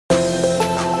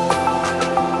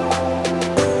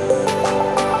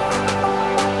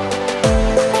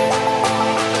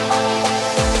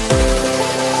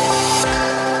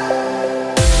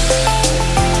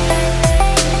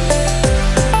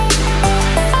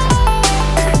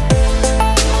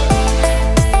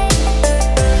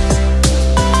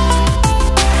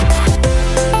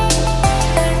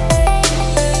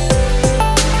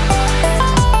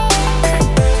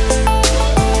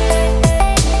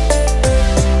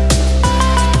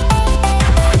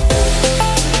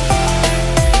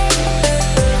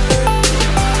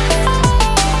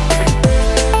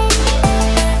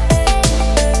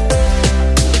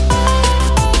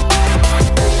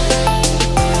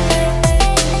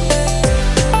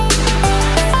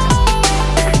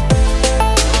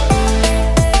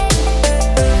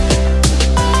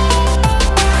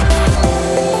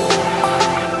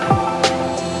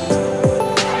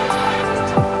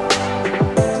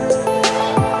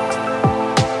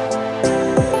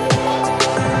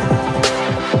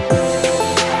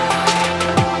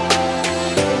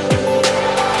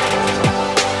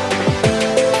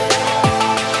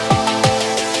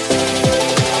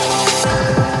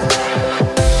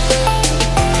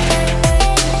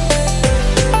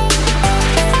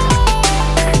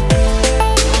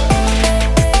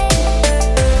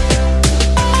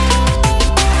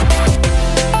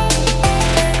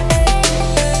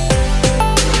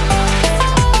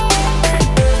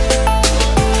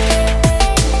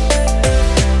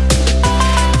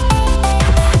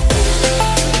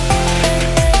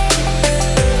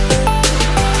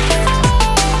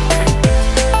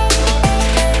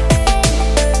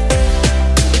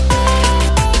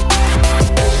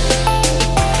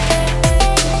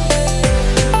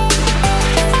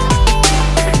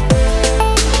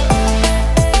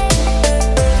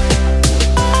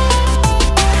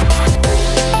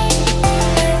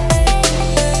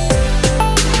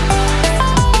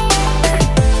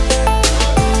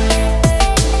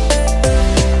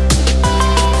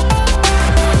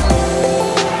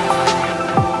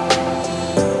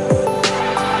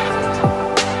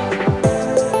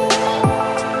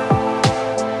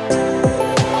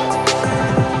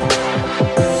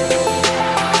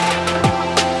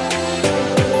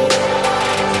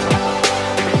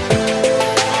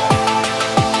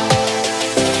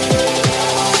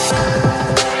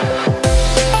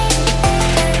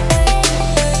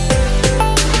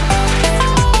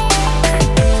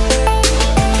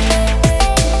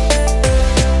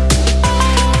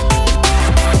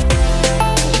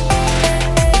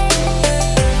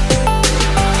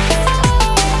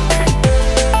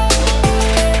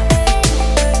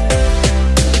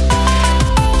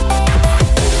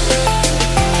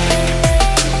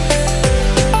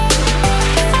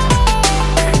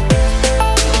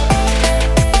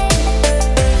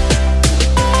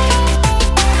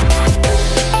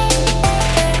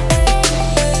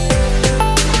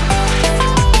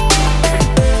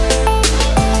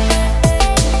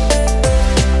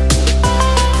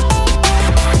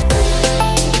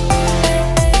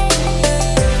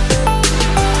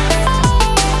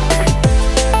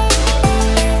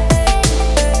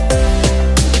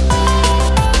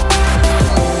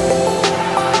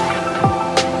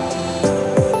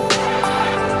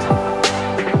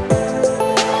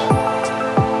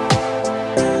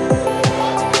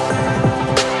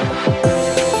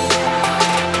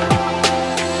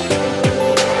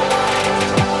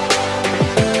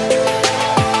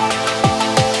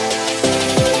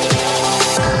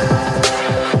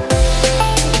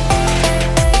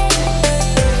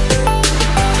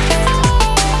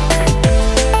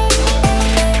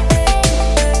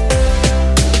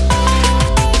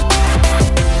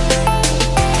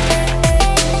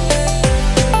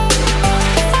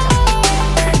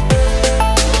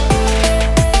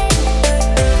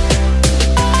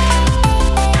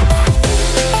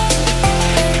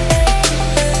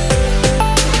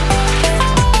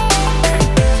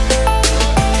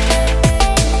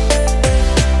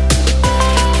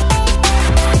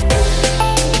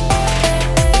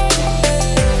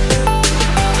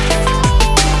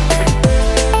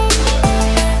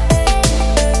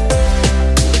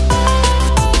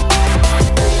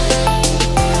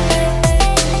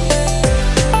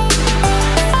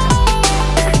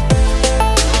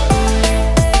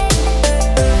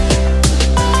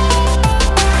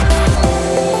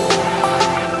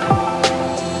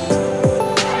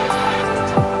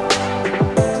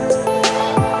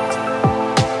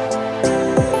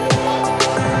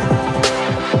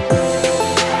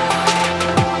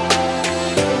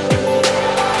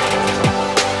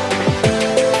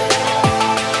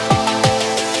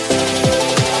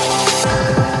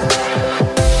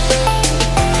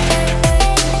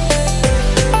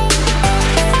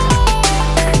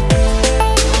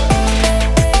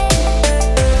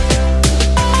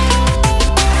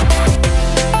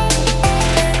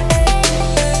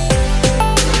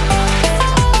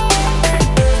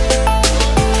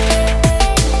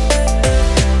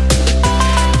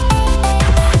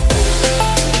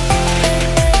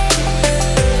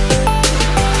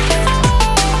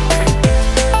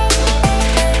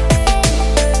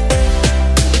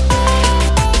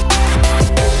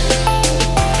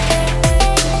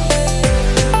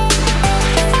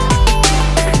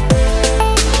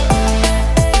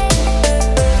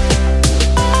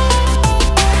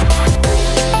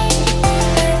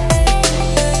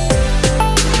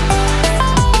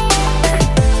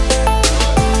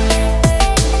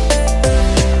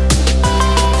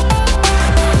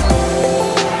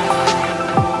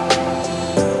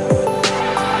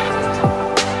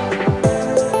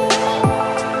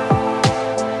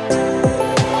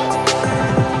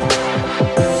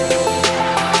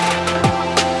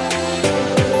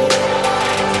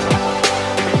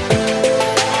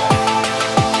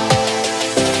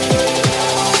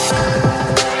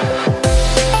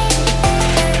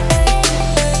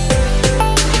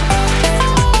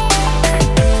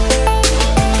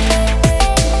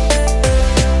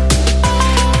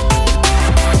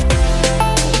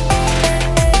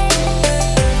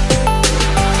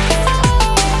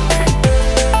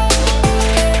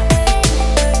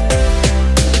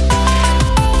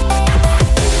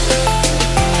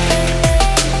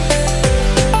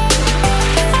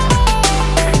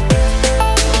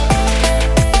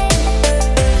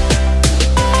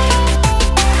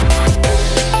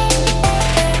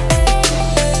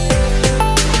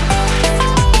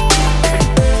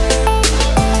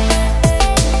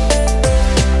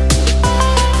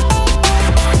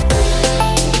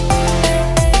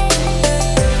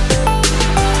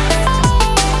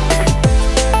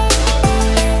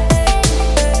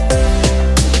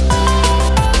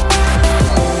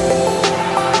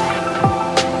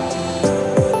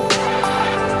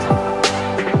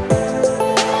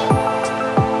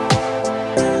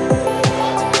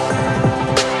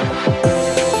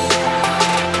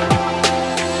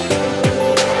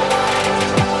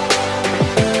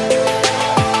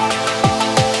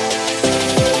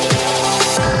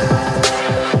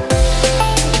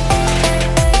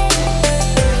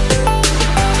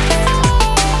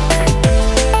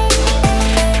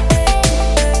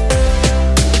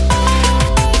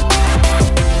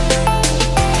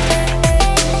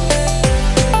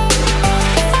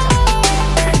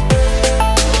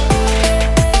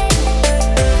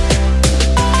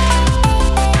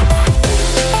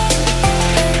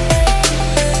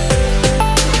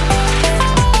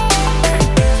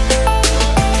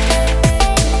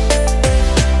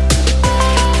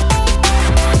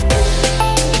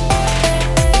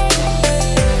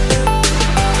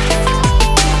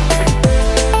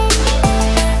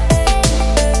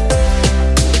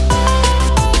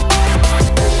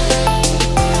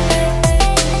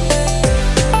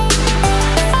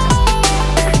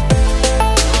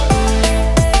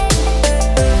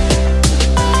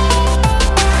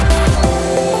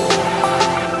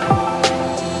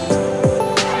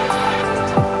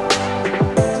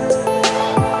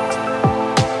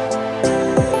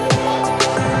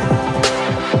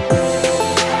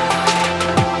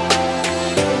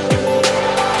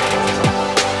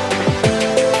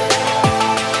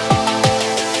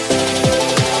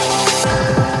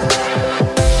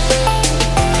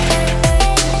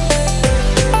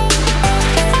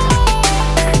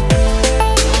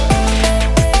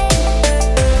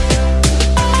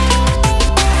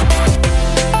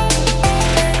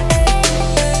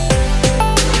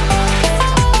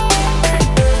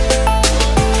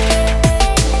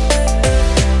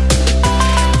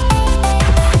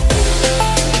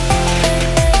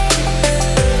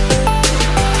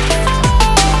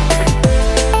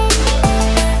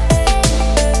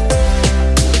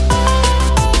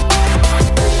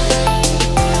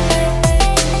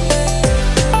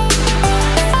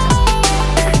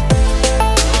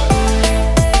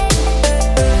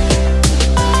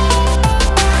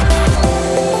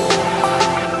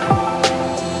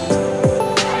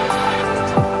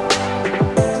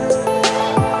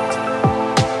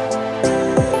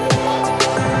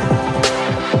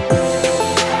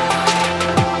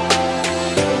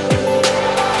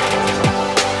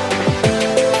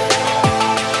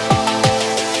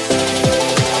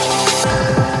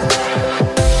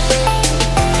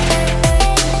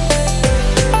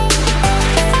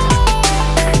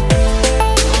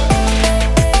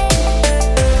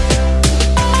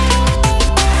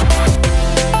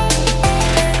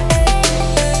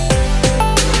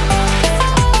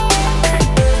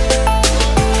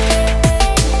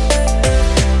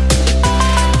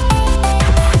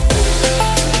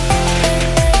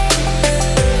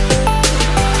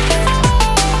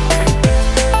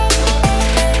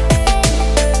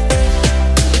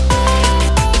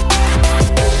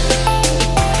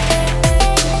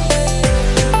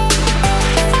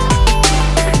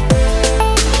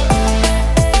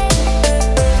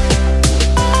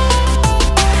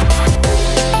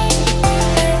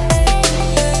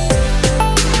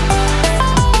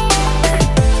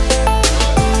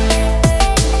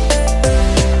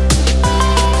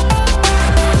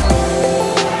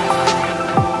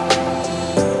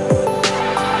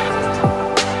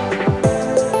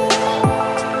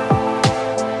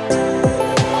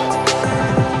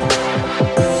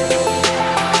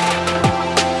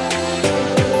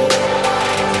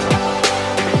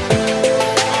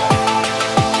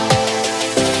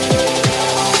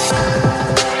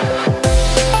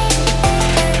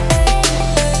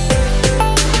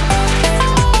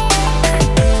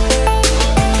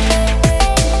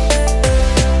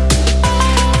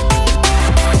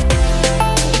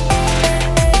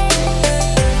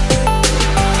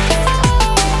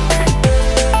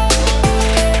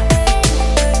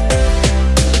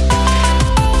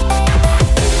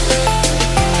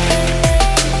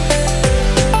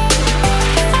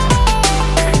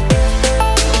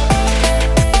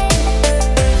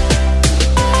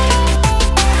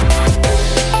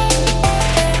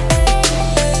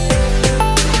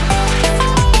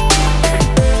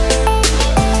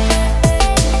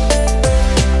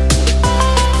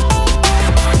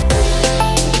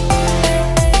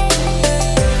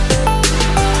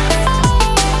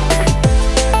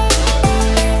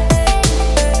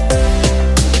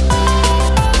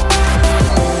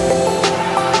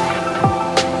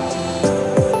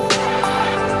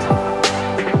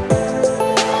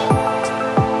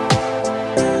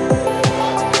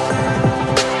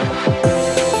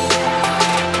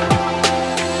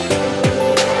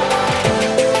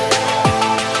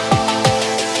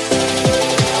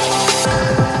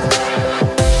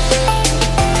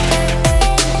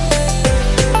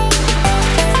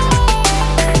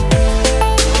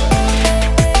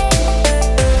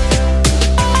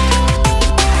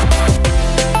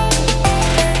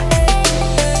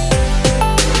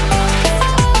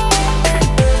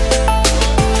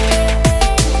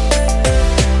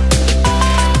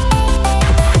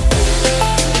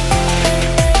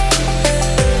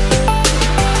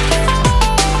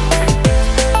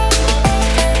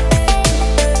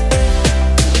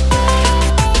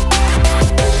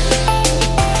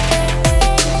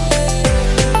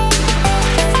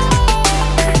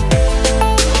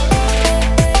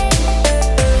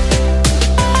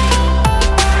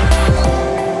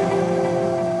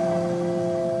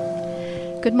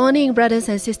Good morning, brothers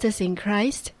and sisters in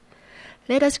Christ.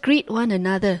 Let us greet one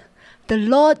another. The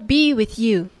Lord be with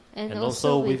you. And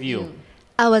also with you.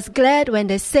 I was glad when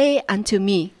they say unto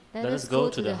me, Let us go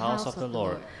to the house of the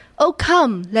Lord. O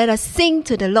come, let us sing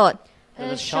to the Lord. Let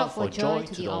us shout for joy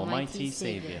to the Almighty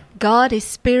Savior. God is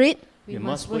spirit. We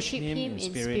must worship Him in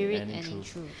spirit and in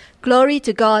truth. Glory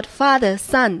to God, Father,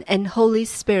 Son, and Holy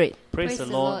Spirit. Praise the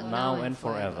Lord now and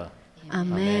forever.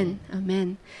 Amen.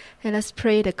 Amen. Let us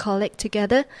pray the collect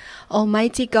together.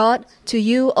 Almighty God, to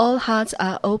you all hearts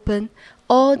are open,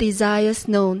 all desires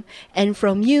known, and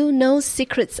from you no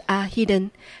secrets are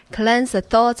hidden. Cleanse the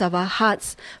thoughts of our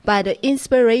hearts by the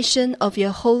inspiration of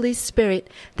your Holy Spirit,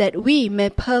 that we may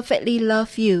perfectly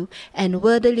love you and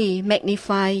worthily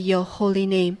magnify your holy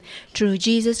name. Through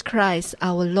Jesus Christ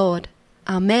our Lord.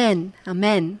 Amen.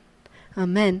 Amen.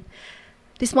 Amen.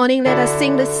 This morning let us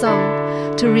sing the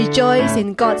song, To Rejoice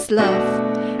in God's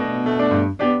Love.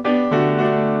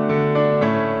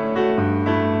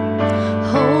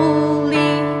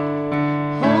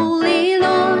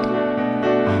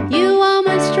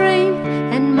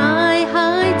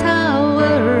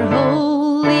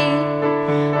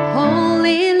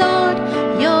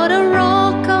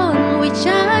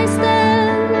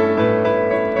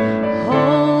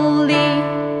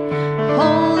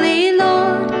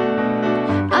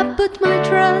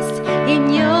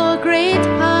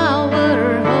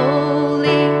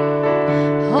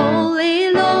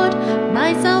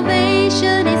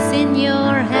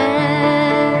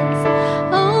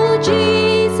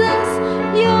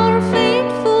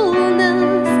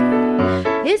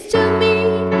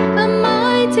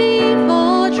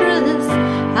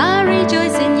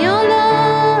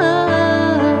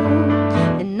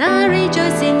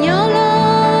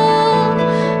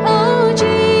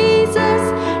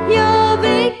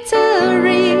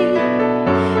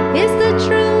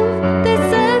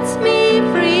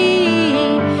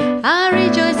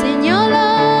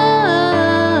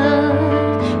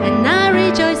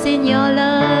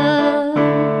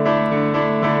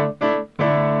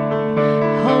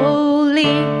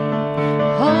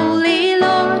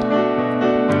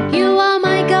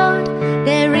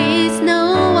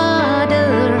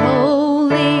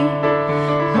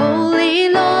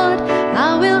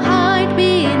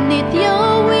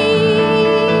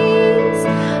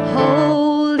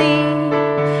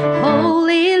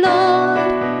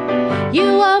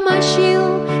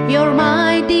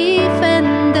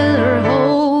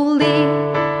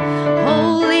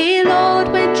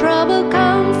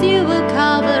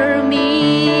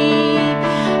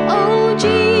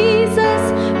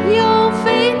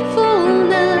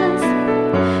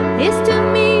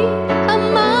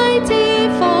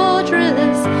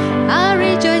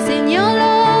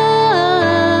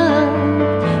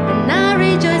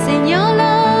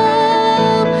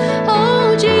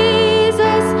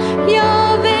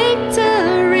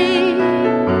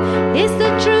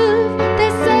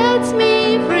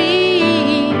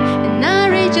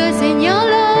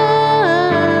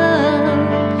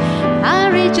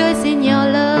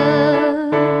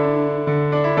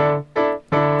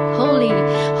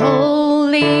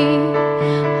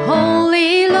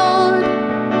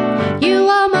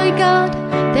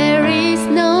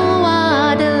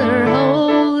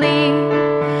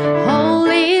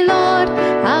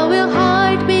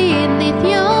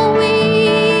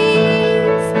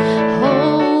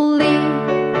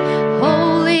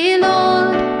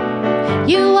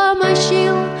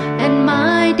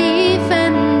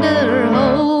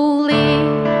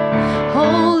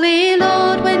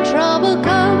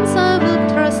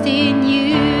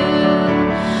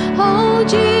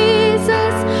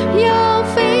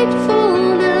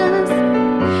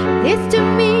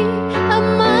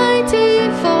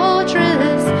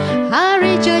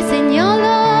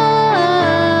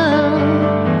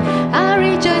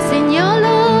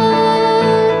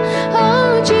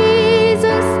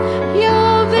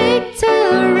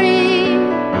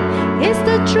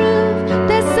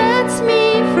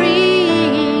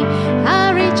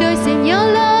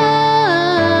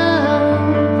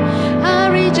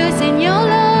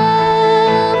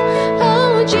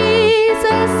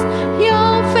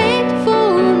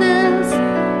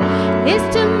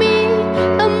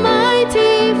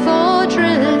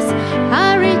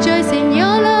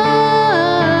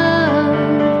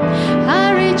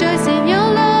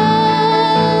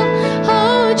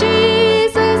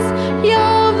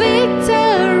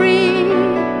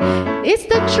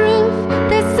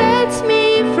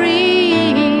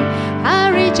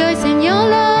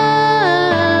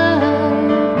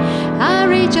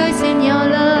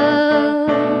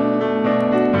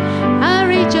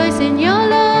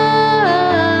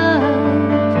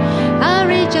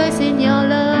 rejoice in your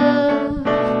love.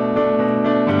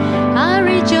 I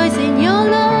rejoice in your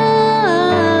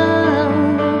love,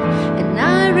 and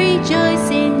I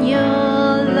rejoice in your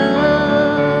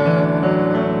love.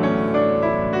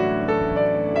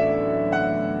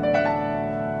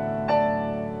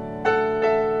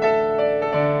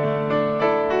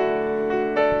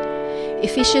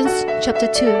 Ephesians chapter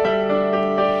 2.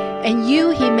 And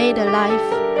you he made alive,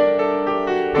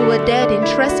 who were dead in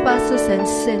trespasses and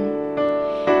sin,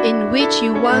 in which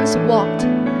you once walked,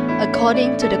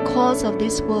 according to the course of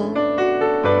this world,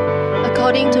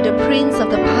 according to the prince of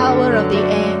the power of the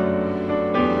air,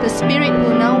 the spirit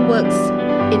who now works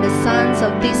in the sons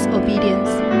of disobedience,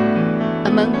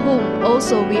 among whom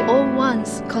also we all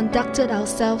once conducted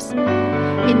ourselves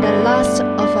in the lust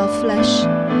of our flesh,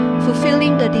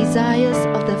 fulfilling the desires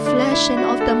of the flesh and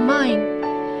of the mind,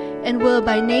 and were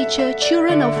by nature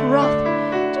children of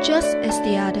wrath, just as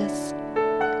the others.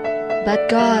 But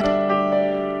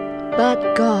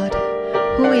God,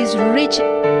 who is rich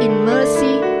in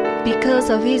mercy because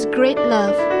of his great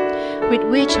love with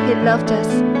which he loved us,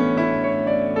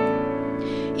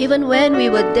 even when we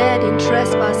were dead in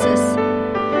trespasses,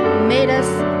 made us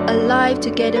alive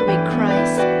together with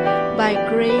Christ. By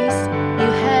grace you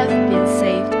have been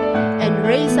saved, and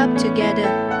raised up together,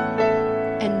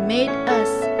 and made us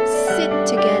sit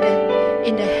together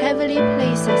in the heavenly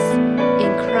places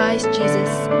in Christ Jesus,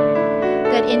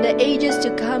 that in the ages to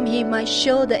come he might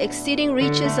show the exceeding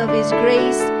riches of his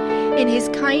grace in his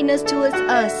kindness towards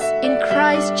us in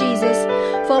Christ Jesus.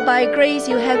 For by grace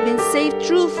you have been saved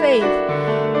through faith,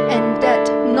 and that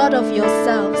not of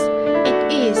yourselves,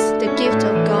 it is the gift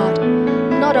of God,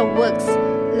 not of works,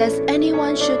 lest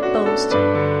anyone should boast.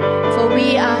 For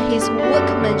we are his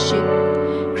workmanship,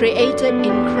 created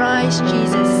in Christ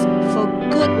Jesus for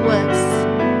good works,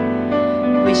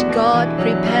 which God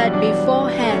prepared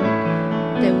beforehand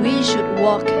that we should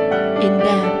walk in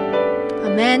them.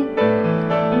 Amen.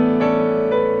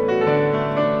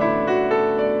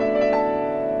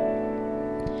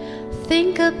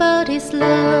 Think about his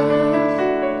love.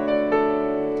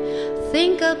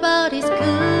 Think about his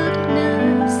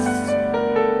goodness.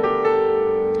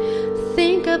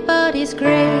 Think about his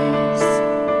grace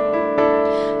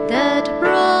that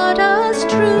brought us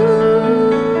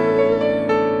through.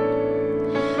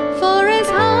 For as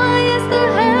high as the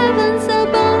heavens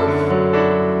above,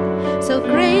 so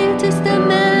great is the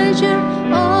measure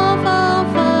of our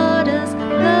Father's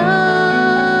love.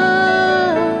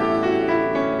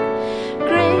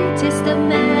 Great is the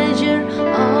measure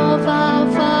of our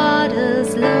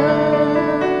Father's love.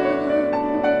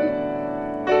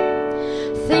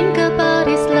 Think about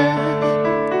his love.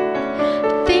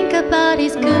 Think about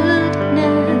his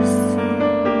goodness.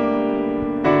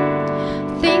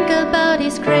 Think about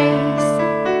his grace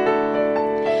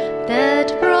that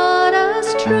brought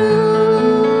us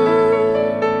through.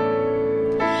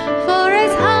 For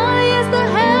as high as the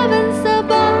heavens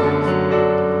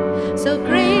above, so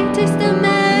great is the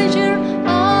measure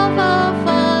of our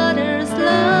Father's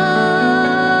love.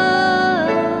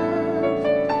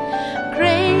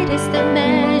 Great is the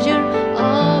measure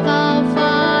of our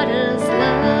Father's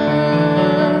love.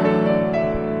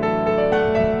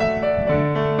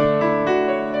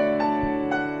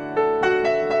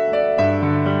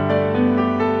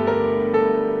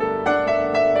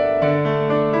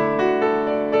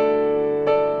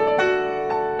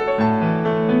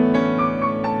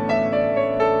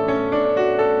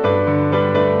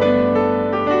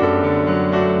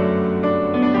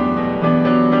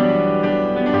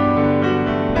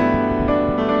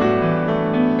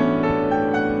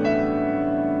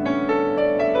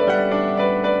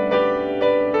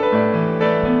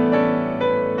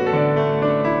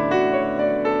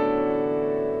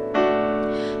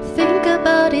 Think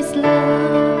about his love.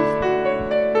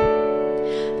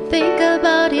 Think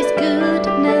about his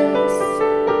goodness.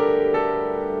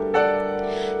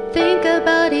 Think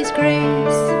about his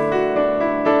grace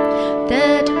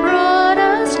that brought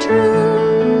us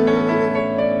through.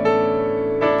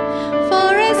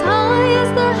 For as high as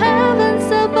the heavens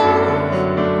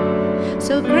above,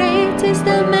 so great is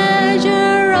the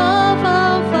measure of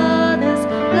our Father's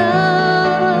love.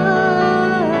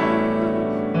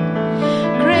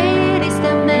 Great is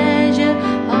the measure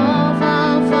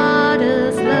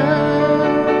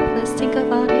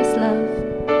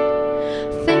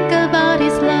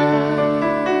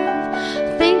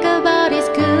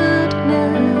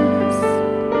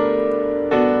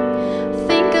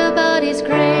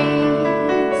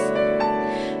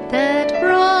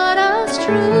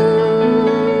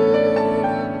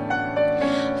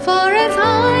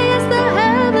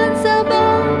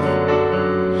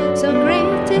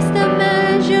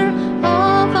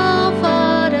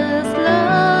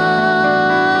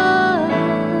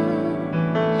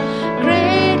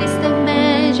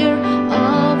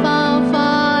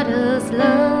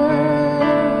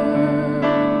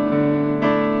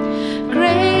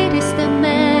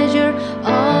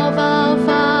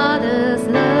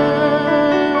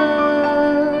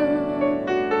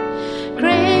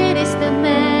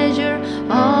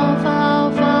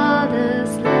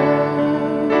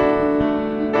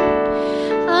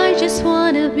just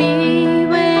want to be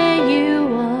where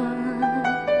you are,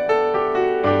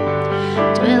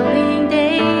 dwelling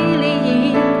daily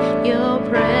in your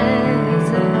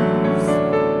presence.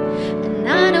 And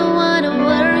I don't want to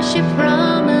worship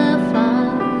from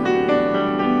afar.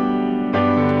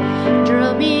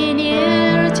 Draw me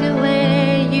near to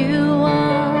where you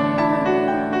are.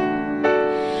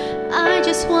 I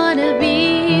just want to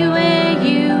be where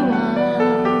you are,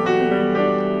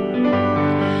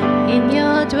 in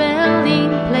your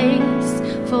dwelling place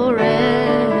forever.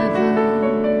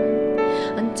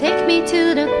 And take me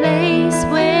to the place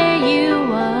where you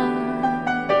are.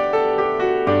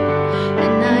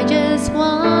 And I just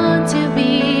want to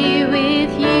be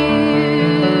with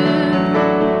you.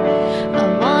 I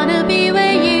want to be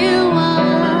where you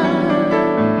are,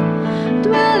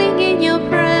 dwelling in your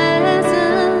presence,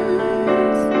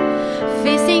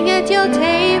 feasting at your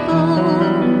table,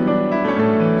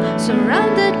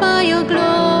 surrounded by your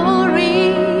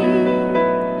glory,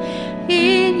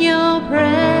 in your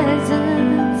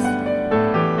presence.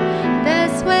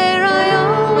 That's where I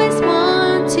always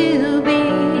want to be.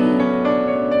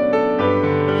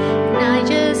 And I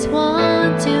just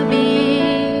want to be,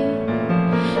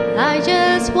 I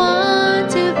just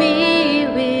want to be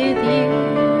with you.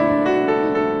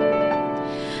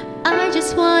 I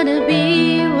just want to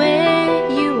be where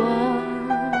you are,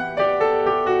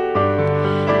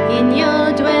 in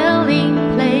your dwelling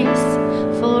place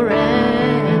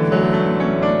forever.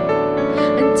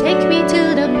 And take me to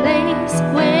the place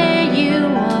where you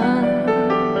are.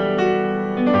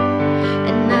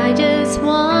 And I just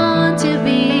want to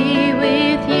be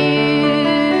with you.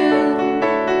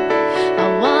 I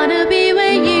want to be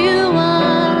where you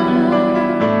are,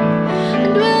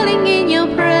 dwelling in your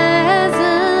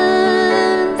presence,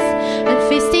 and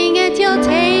feasting at your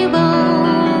table,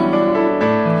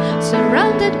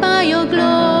 surrounded by your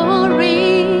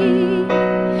glory,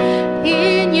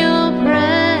 in your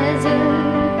presence.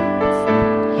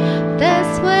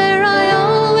 That's where I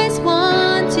always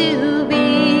want to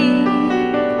be.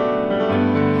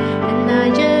 And I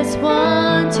just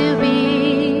want to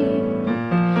be,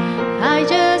 I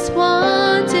just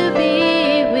want to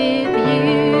be with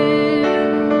you.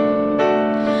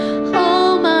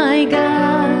 Oh my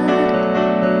God,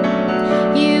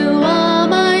 you are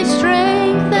my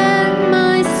strength and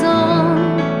my song.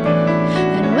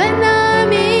 And when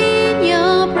I'm in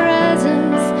your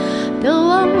presence, though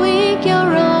I'm weak,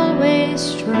 you're always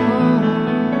strong.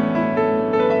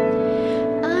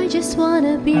 I just want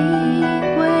to be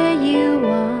where you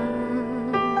are,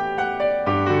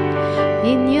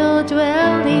 in your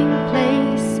dwelling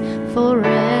place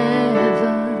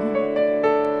forever.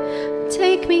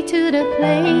 Take me to the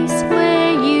place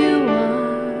where you are.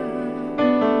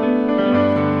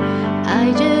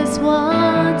 I just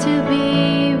want to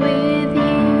be with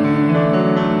you.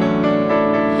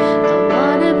 I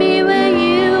want to be where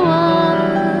you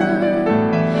are,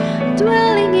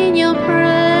 dwelling in your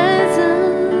presence,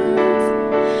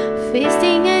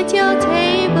 feasting at your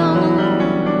table,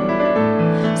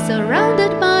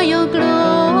 surrounded by your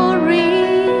glory,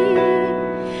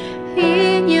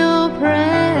 in your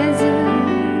presence.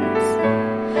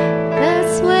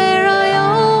 That's where I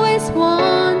always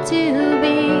want to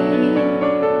be.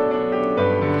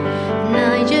 And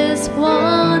I just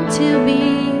want to be,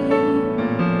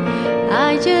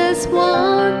 I just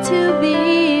want to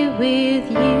be with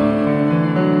you.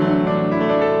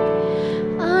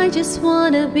 I just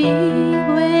want to be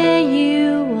where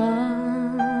you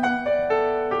are,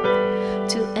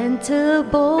 to enter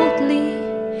boldly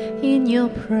in your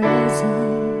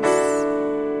presence.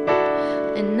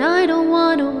 And I don't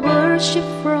want to worship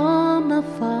from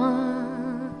afar.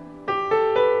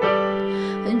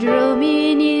 And draw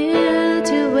me near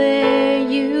to where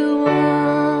you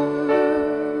are.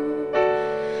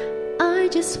 I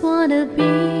just want to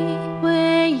be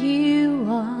where you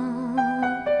are,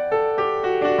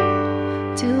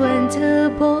 to enter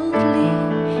boldly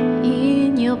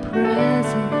in your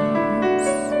presence.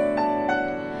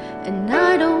 And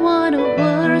I don't want to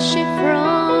worship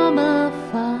from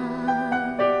afar.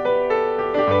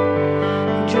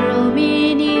 Draw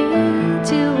me near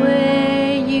to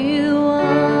where you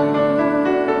are.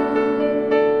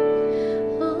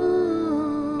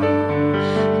 Oh,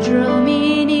 draw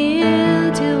me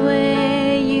near to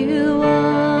where you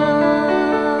are.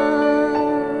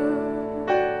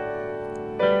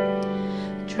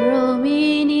 Draw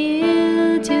me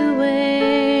near to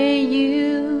where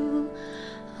you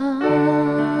are.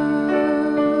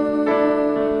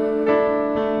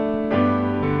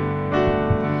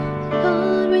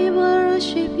 Lord, we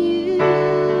worship you.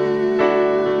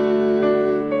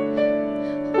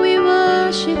 We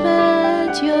worship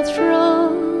at At your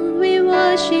throne we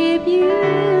worship you.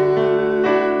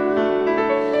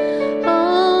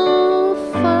 Oh,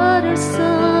 Father,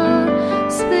 Son,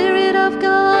 Spirit of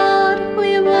God,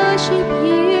 we worship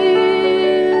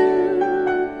you.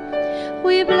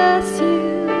 We bless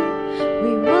you.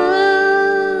 We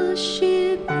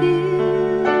worship you.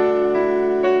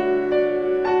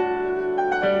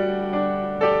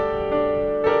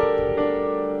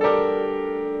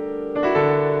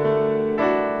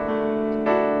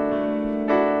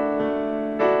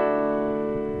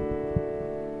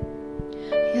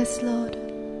 Yes, Lord,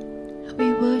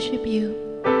 we worship you.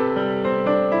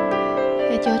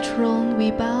 At your throne we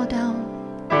bow down.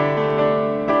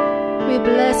 We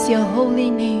bless your holy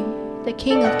name, the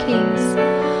King of Kings,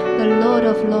 the Lord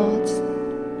of Lords.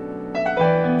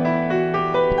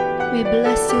 We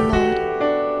bless you, Lord.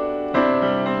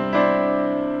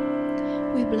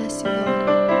 We bless you, Lord.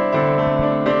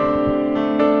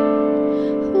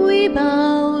 We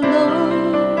bow low.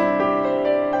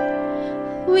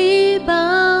 We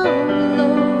bow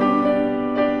low.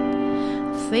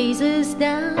 Faces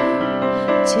down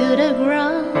to the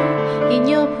ground in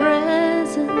your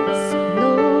presence,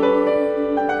 Lord.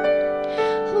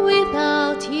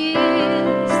 Without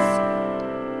tears,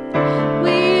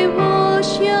 we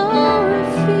wash your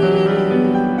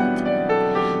feet.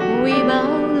 We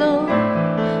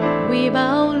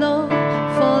bow low,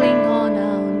 falling on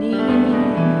our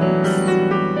knees.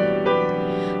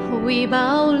 We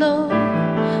bow low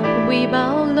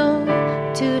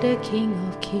to the King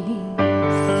of Kings.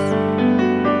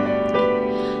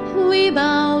 We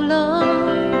bow low,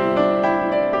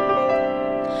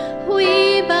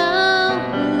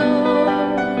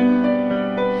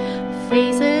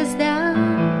 faces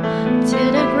down to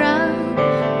the ground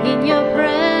in your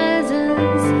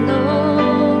presence,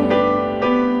 Lord.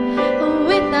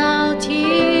 Without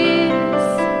tears,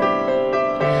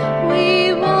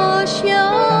 we wash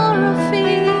your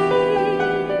feet.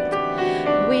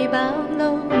 We bow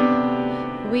low,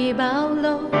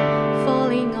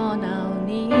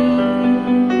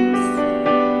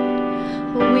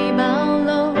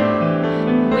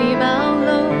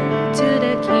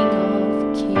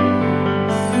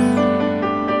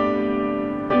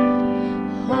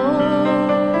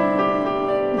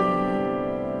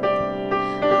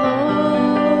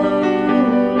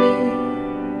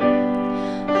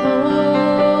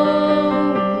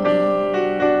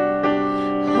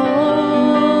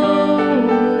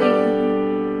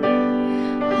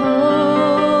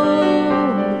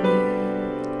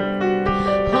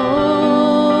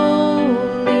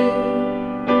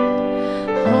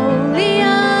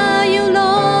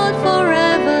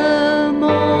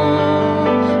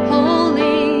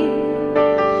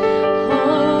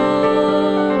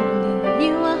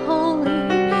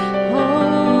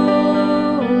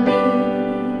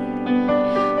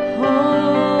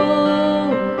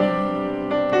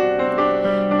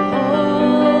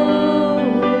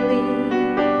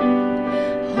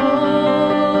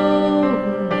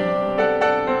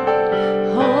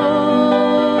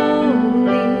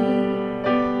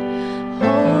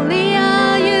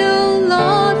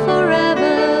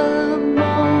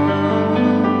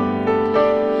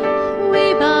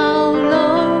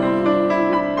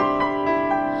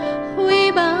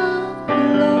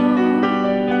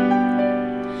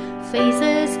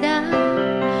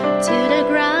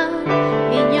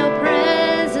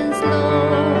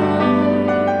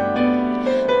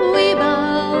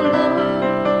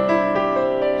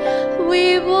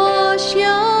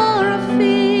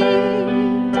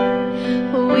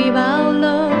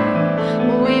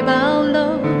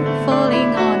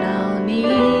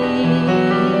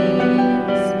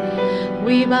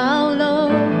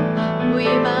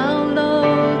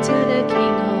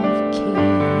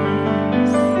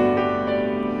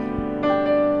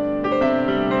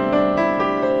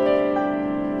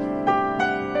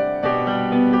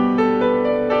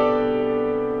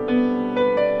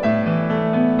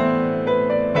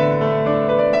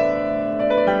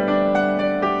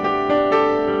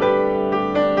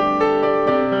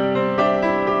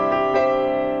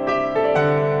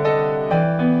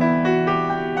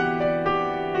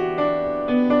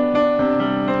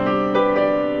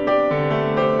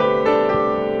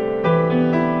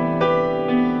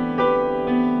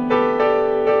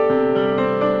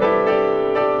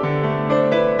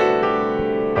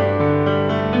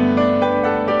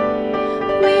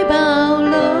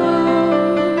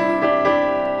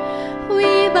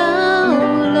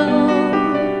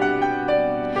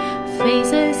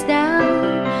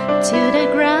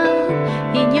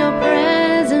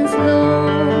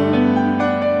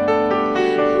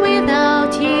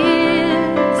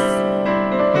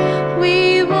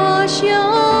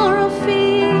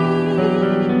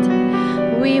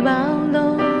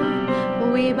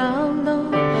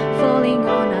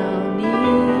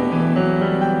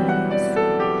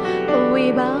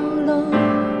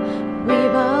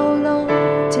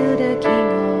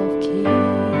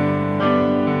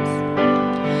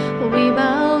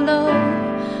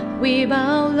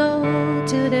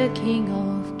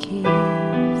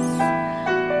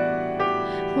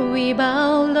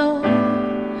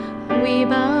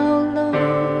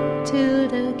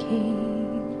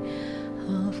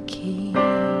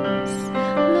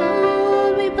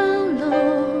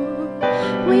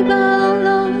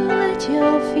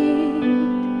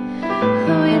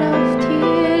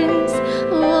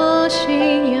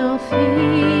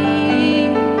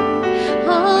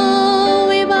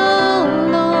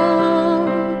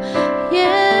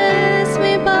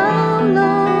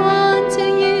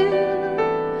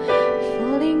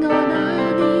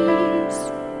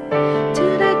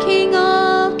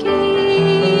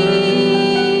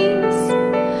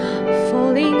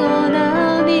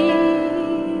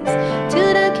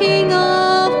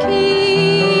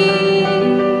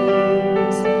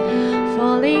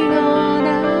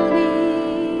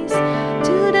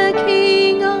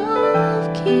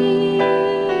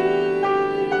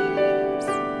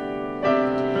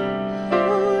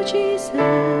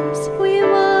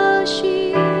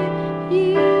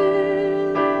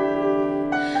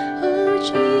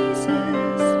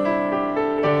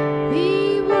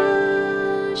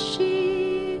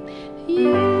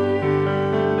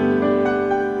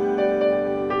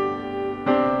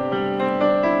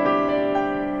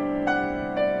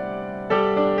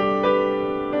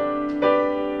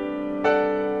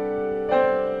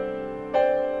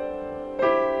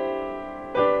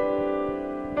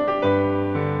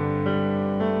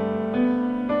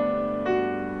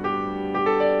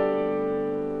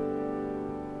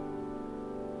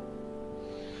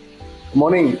 Good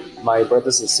morning, my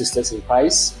brothers and sisters in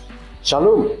Christ.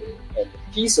 Shalom, and the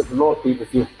peace of the Lord be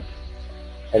with you.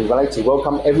 And I'd like to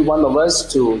welcome every one of us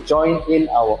to join in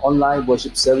our online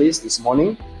worship service this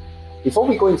morning. Before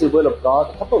we go into the Word of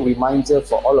God, a couple of reminders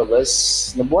for all of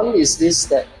us. Number one is this,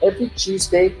 that every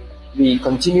Tuesday we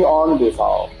continue on with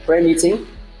our prayer meeting,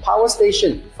 Power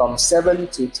Station, from 7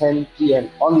 to 10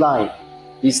 p.m. online.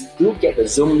 Please do get the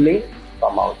Zoom link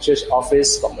from our church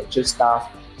office, from the church staff,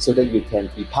 so that you can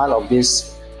be part of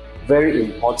this very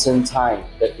important time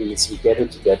that we gather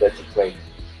together to pray.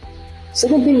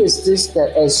 Second thing is this,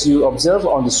 that as you observe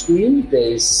on the screen, there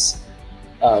is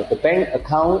the bank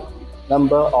account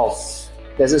number of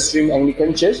Desert Stream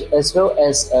Anglican Church, as well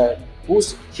as a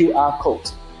Boost QR code.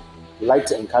 We'd like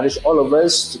to encourage all of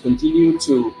us to continue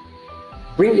to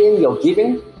bring in your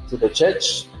giving to the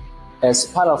church as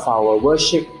part of our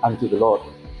worship unto the Lord.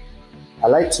 I'd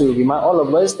like to remind all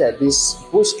of us that this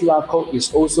Boost QR code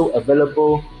is also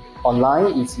available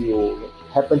online. If you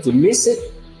happen to miss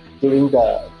it during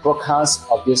the broadcast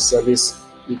of this service,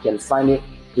 you can find it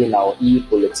in our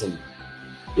e-bulletin.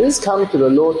 Let's come to the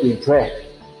Lord in prayer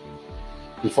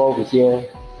before we hear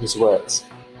His words.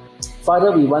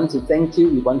 Father, we want to thank you,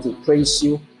 we want to praise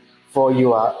you, for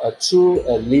you are a true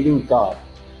and living God.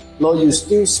 Lord, you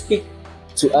still speak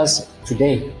to us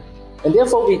today. And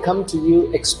therefore we come to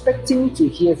you expecting to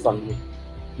hear from you,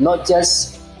 not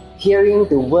just hearing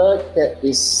the word that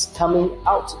is coming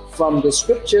out from the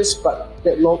scriptures, but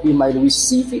that, Lord, we might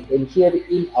receive it and hear it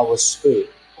in our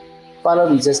spirit.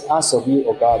 Father, we just ask of you,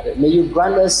 O God, that may you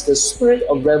grant us the spirit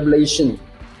of revelation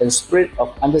and spirit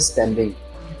of understanding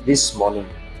this morning.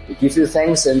 We give you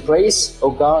thanks and praise,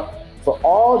 O God, for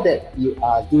all that you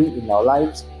are doing in our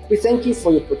lives. We thank you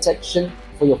for your protection,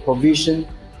 for your provision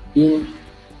in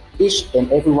each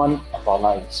and every one of our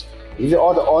lives. We give you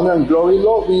all the honor and glory,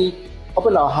 Lord. We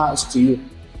open our hearts to you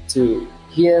to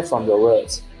hear from your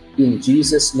words. In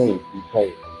Jesus' name we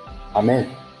pray. Amen.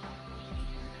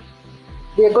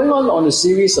 We are going on a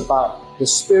series about the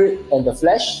spirit and the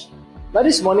flesh. Now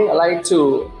this morning I'd like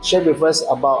to share with us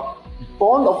about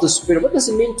born of the spirit. What does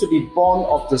it mean to be born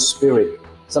of the spirit?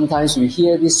 Sometimes we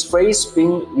hear this phrase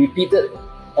being repeated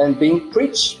and being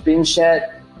preached, being shared,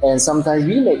 and sometimes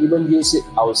we may even use it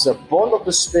ourselves, born of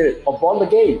the Spirit or born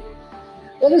again.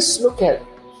 Let us look at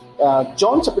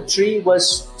John chapter 3,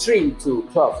 verse 3 to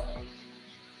 12.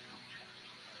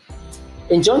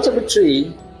 In John chapter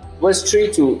 3, verse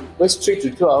 3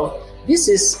 to 12, this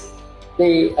is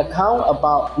the account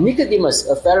about Nicodemus,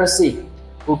 a Pharisee,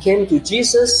 who came to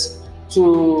Jesus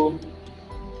to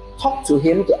talk to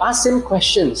him, to ask him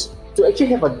questions, to actually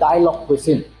have a dialogue with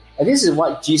him. And this is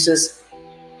what Jesus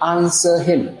answered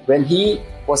him when he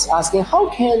was asking, how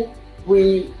can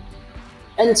we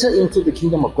enter into the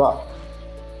kingdom of God?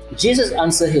 Jesus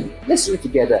answered him. Let's read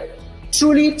together.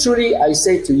 Truly, truly, I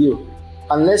say to you,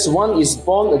 unless one is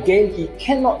born again, he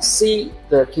cannot see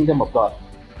the kingdom of God.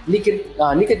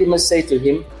 Nicodemus said to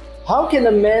him, how can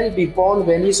a man be born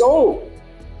when he is old?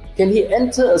 Can he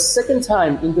enter a second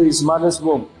time into his mother's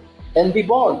womb and be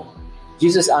born?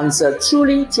 Jesus answered,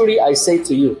 truly, truly, I say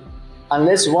to you,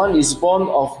 unless one is born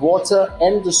of water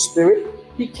and the Spirit,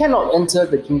 he cannot enter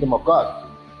the kingdom of God.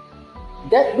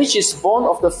 That which is born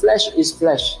of the flesh is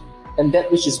flesh, and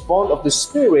that which is born of the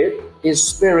Spirit is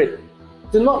spirit.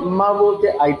 Do not marvel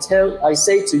that I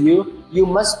say to you, you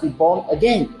must be born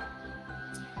again.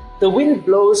 The wind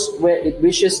blows where it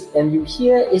wishes, and you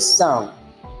hear its sound,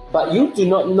 but you do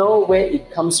not know where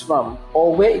it comes from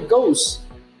or where it goes.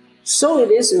 So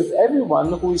it is with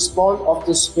everyone who is born of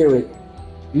the Spirit.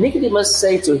 Nicodemus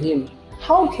said to him,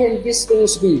 how can these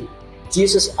things be?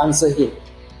 Jesus answered him,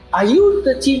 are you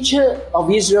the teacher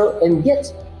of Israel, and yet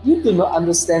you do not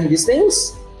understand these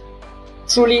things?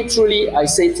 Truly, truly, I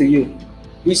say to you,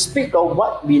 we speak of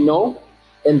what we know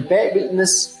and bear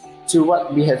witness to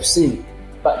what we have seen,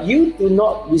 but you do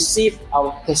not receive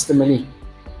our testimony.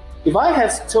 If I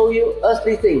have told you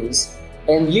earthly things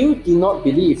and you do not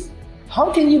believe,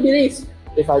 how can you believe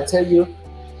if I tell you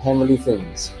heavenly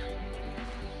things?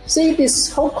 See, this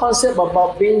whole concept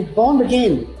about being born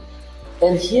again.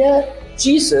 And here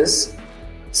Jesus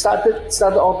started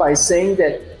off by saying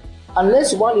that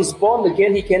unless one is born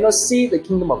again, he cannot see the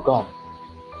kingdom of God.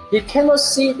 He cannot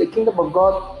see the kingdom of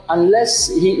God unless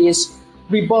he is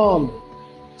reborn.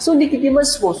 So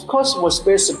Nicodemus, of course, was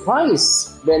very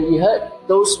surprised when he heard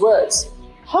those words.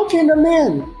 How can a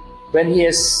man, when he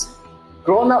has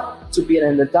grown up to be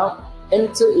an adult,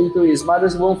 enter into his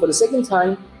mother's womb for the second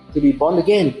time to be born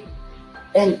again?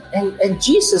 And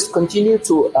Jesus continued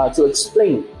to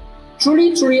explain,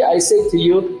 truly, truly, I say to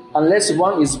you, unless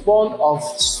one is born of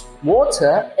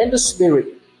water and the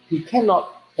Spirit, he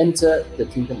cannot enter the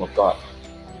kingdom of God.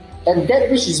 And that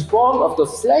which is born of the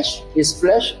flesh is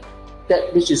flesh,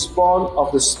 that which is born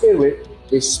of the Spirit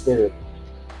is spirit.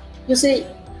 You see,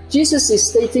 Jesus is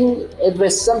stating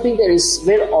something that is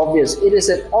very obvious. It is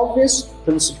an obvious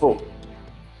principle.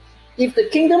 If the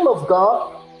kingdom of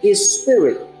God is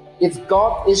spirit, if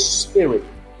God is spirit,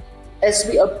 as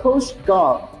we approach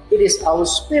God, it is our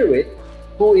spirit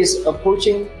who is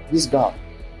approaching this God.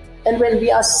 And when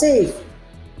we are saved,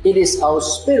 it is our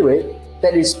spirit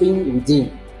that is being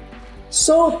redeemed.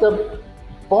 So the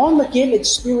born-again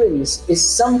experience is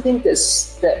something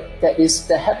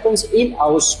that happens in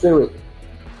our spirit,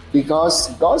 because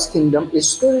God's kingdom is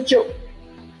spiritual.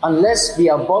 Unless we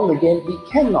are born again, we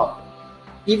cannot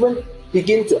even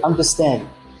begin to understand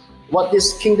what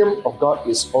this kingdom of God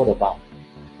is all about.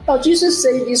 Now Jesus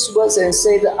said these words and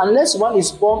said that unless one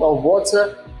is born of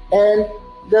water and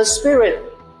the Spirit,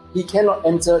 he cannot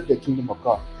enter the kingdom of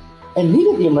God. And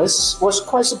Nicodemus was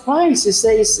quite surprised. He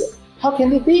says, how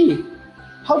can it be?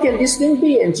 How can this thing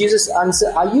be? And Jesus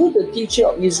answered, are you the teacher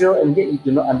of Israel and yet you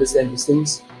do not understand these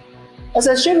things? As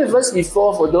I shared with us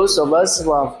before, for those of us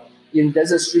who are in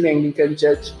Desert Stream Anglican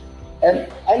Church,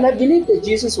 and I believe that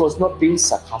Jesus was not being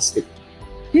sarcastic.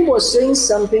 He was saying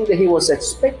something that he was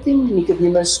expecting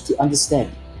Nicodemus to understand.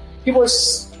 He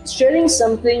was sharing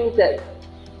something that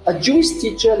a Jewish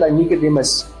teacher like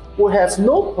Nicodemus would have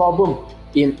no problem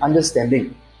in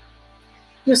understanding.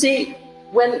 You see,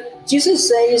 when Jesus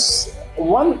says,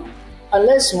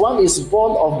 unless one is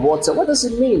born of water, what does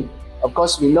it mean? Of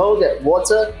course, we know that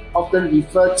water often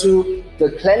refers to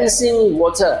the cleansing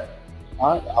water,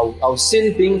 our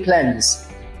sin being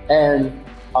cleansed. And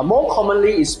more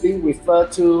commonly, it's being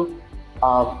referred to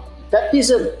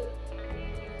baptism.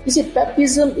 You see,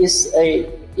 baptism is a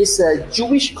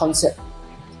Jewish concept.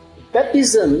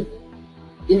 Baptism,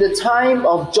 in the time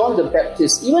of John the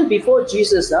Baptist, even before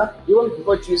Jesus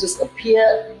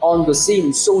appeared on the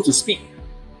scene, so to speak,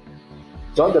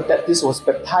 John the Baptist was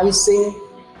baptizing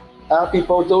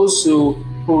people, those who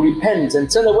repent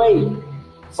and turn away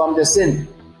from the sin.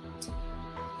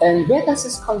 And where does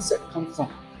this concept come from?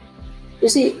 You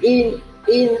see, in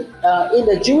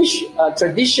the Jewish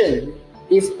tradition,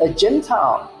 if a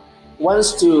Gentile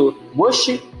wants to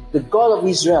worship the God of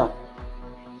Israel,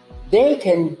 they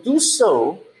can do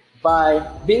so by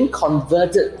being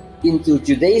converted into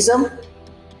Judaism,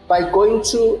 by going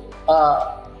through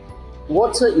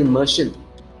water immersion.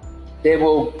 They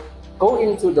will go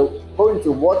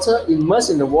into water, immerse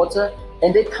in the water,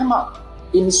 and they come up.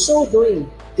 In so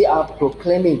doing, they are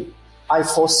proclaiming, I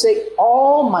forsake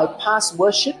all my past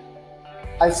worship,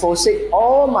 I forsake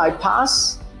all my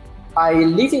past, I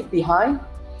leave it behind,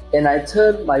 and I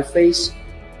turn my face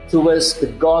towards the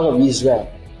God of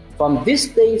Israel. From this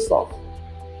day forth,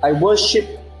 I worship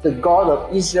the God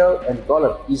of Israel and God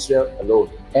of Israel alone,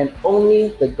 and only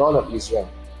the God of Israel.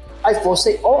 I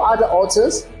forsake all other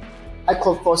altars, I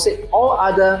forsake all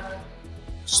other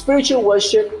spiritual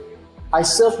worship. I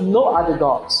serve no other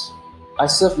gods, I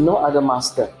serve no other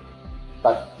master,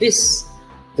 but this,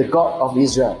 the God of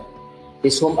Israel,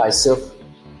 is whom I serve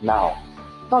now.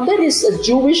 Now that is a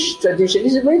Jewish tradition.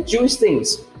 It's a very Jewish thing.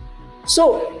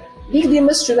 So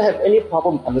Nicodemus shouldn't have any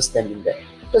problem understanding that.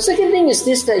 The second thing is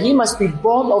this, that he must be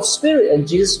born of spirit, and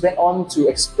Jesus went on to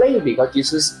explain, because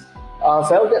Jesus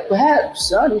felt that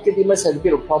perhaps Nicodemus had a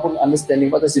bit of problem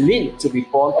understanding what does it mean to be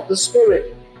born of the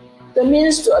Spirit. That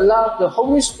means to allow the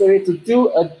Holy Spirit to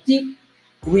do a deep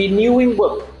renewing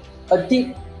work, a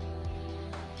deep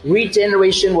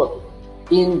regeneration work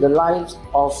in the lives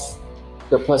of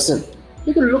the person.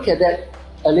 We can look at that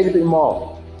a little bit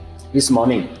more this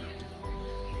morning.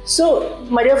 So,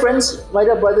 my dear friends, my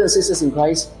dear brothers and sisters in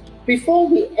Christ, before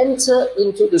we enter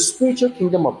into the spiritual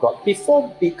kingdom of God, before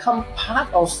we become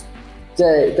part of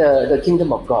the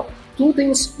kingdom of God, two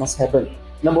things must happen.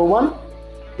 Number one,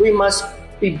 we must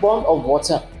be born of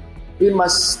water. We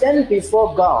must stand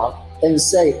before God and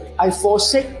say, I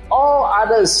forsake all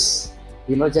others.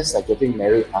 Just like getting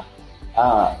married.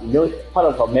 Part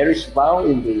of our marriage vow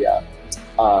in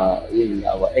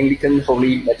our Anglican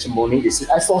holy matrimony is,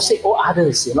 I forsake all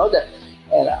others.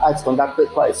 And I've conducted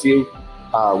quite a few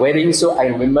weddings, so I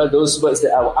remember those words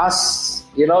that I will ask,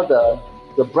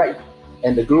 the bride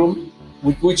and the groom,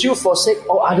 would you forsake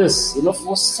all others?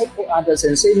 Forsake all others,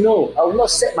 and say, no, I will not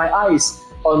set my eyes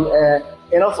on,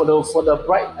 for the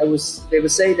bride, they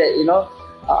would say that,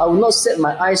 I will not set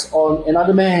my eyes on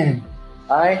another man,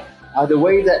 right? The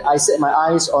way that I set my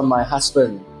eyes on my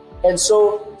husband. And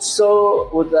so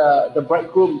would the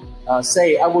bridegroom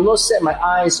say, I will not set my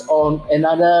eyes on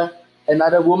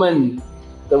another woman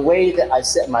the way that I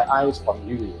set my eyes on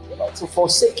you. So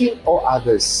forsaking all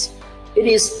others. It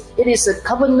is a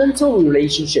covenantal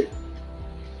relationship.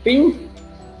 Being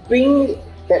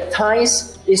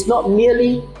baptized is not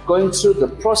merely going through the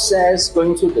process,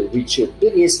 going through the ritual.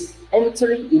 It is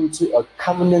entering into a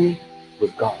covenant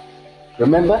with God.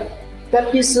 Remember,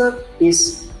 baptism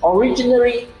is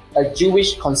originally a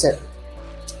Jewish concept,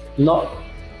 not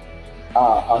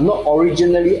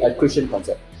originally a Christian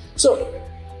concept. So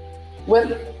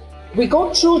when we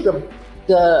go through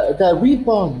the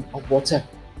reborn of water,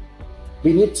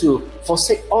 we need to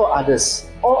forsake all others,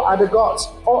 all other gods,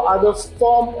 all other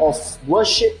form of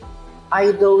worship,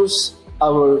 idols,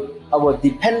 our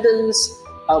dependence,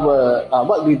 our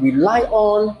what we rely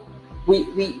on. We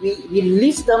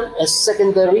leave them as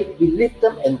secondary. We leave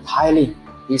them entirely.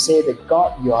 We say that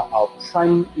God, you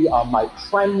are my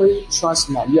primary trust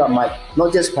now. You are my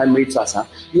not just primary trust,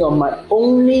 you are my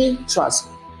only trust.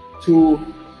 To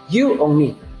you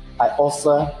only I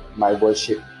offer my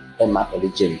worship and my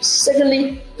allegiance.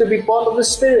 Secondly, to be born of the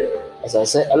Spirit. As I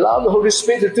said, allow the Holy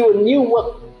Spirit to do a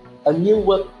new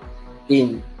work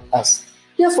in us.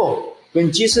 Therefore,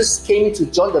 when Jesus came to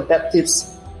John the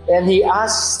Baptist and he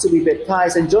asked to be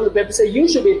baptized, and John the Baptist said, you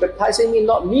should be baptizing me,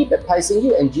 not me baptizing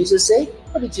you. And Jesus said,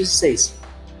 what did Jesus say?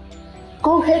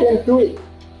 Go ahead and do it,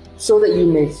 so that you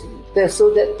may, so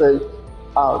that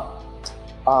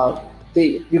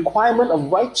the requirement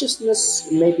of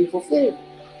righteousness may be fulfilled.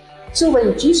 So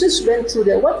when Jesus went through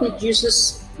that, what did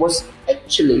Jesus was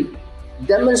actually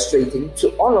demonstrating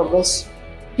to all of us?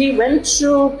 He went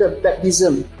through the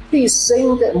baptism. He is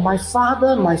saying that my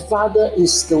Father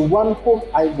is the one whom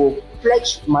I will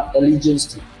pledge my allegiance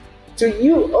to. To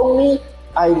you only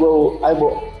I will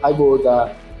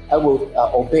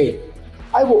obey.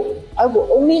 I will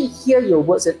only hear your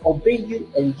words and obey you,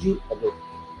 and you alone.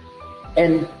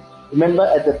 And remember,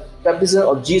 at the baptism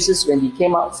of Jesus, when he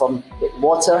came out from the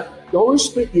water, the Holy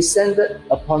Spirit descended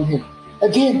upon him.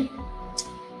 Again,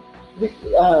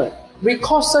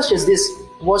 record such as this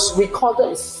was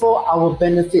recorded for our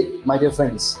benefit, my dear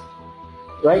friends.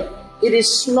 Right? It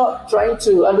is not trying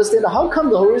to understand how come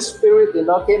the Holy Spirit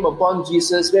came upon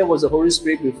Jesus. Where was the Holy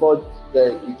Spirit before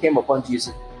he came upon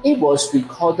Jesus? It was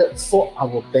recorded for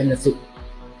our benefit.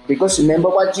 Because remember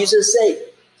what Jesus said.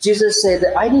 Jesus said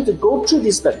that I need to go through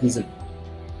this baptism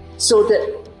so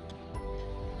that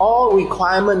all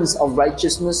requirements of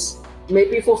righteousness may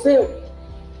be fulfilled.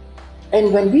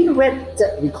 And when we read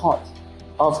that record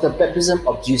of the baptism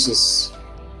of Jesus,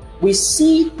 we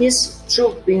see this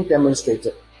truth being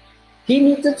demonstrated. He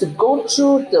needed to go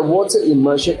through the water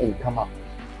immersion and come up.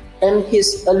 And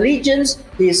his allegiance,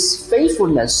 his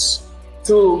faithfulness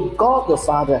to God the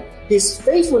Father, his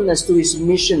faithfulness to his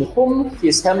mission, whom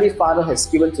his Heavenly Father has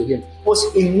given to him, was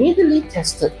immediately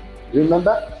tested.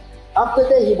 Remember? After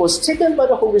that, he was taken by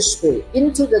the Holy Spirit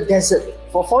into the desert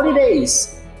for 40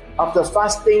 days after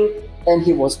fasting, and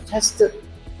he was tested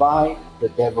by the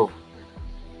devil.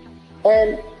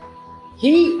 And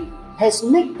he has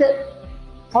made that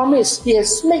promise, he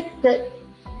has made that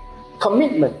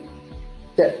commitment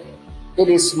that it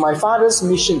is my Father's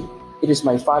mission, it is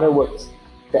my Father's work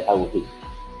that I will do.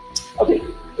 Okay,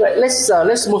 right.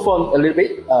 Let's move on a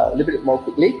little bit more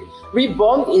quickly.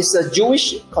 Reborn is a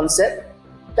Jewish concept.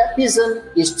 Baptism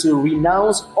is to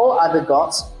renounce all other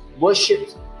gods, worship,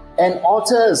 and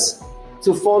altars,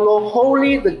 to follow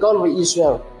wholly the God of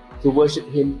Israel, to worship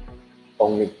Him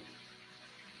only.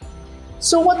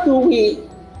 So what do we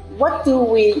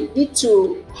need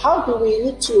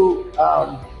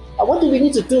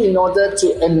to do in order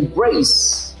to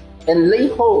embrace and lay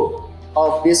hold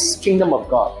of this kingdom of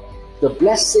God? The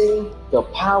blessing, the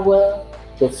power,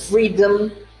 the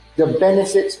freedom, the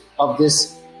benefit of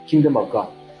this kingdom of God.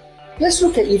 Let's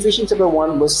look at Ephesians chapter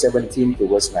 1, verse 17 to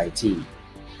verse 19.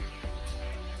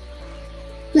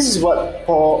 This is what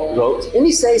Paul wrote, and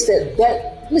he says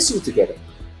that listen together,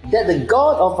 that the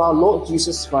God of our Lord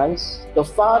Jesus Christ, the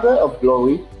Father of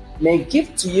glory, may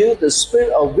give to you the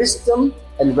spirit of wisdom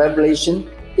and revelation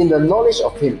in the knowledge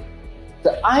of Him,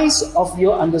 the eyes of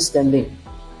your understanding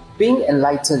being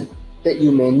enlightened, that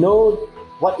you may know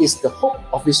what is the hope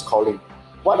of His calling,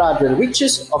 what are the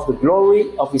riches of the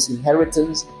glory of His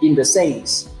inheritance in the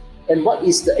saints, and what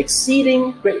is the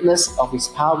exceeding greatness of His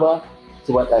power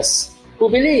toward us who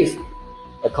believe,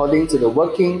 according to the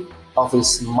working of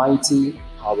His mighty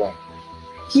power.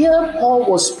 Here Paul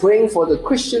was praying for the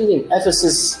Christian in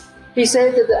Ephesus. He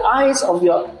said that the eyes of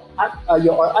your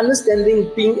understanding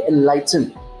being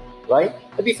enlightened, right?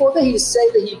 And before that, he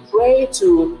said that he prayed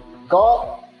to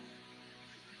God,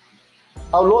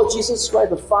 our Lord Jesus Christ,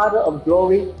 the Father of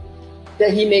glory,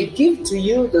 that He may give to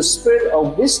you the spirit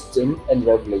of wisdom and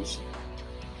revelation.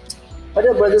 My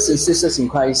dear brothers and sisters in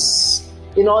Christ,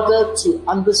 in order to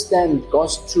understand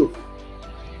God's truth,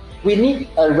 we need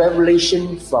a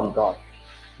revelation from God.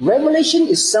 Revelation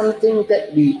is something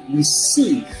that we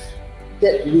receive,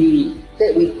 that we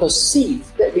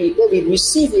perceive, that we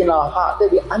receive in our heart,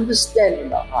 that we understand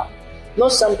in our heart,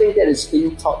 not something that is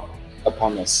being taught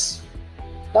upon us.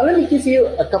 Now let me give you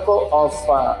a couple of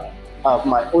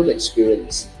my own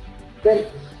experience.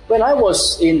 When I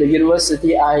was in the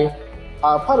university, one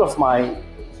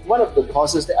of the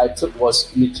courses that I took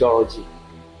was meteorology.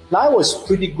 Now I was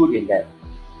pretty good in that.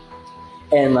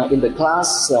 And in the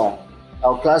class,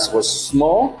 our class was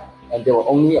small, and there were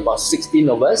only about 16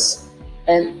 of us.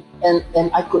 And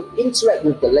I could interact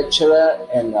with the lecturer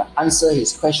and answer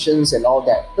his questions and all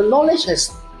that. The knowledge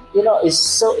is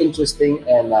so interesting,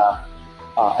 and I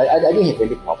didn't have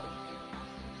any problem.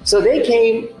 So they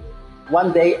came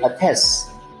one day, a test.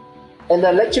 And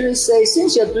the lecturer said,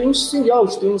 since you're doing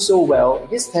so well,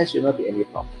 this test should not be any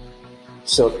problem.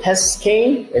 So tests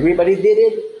came, everybody did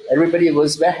it, everybody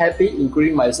was very happy,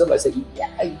 including myself. I said, yeah,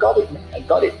 I got it, man, I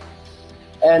got it.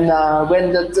 And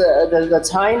when the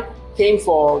time came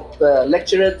for the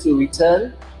lecturer to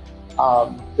return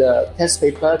the test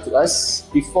paper to us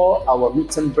before our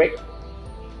midterm break,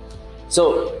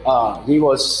 so he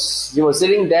was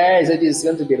sitting there. He said, this is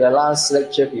going to be the last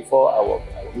lecture before our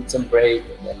midterm break,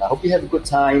 and I hope you have a good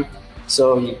time.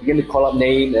 So he began to call up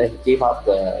names, and he gave up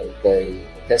the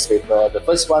test paper. The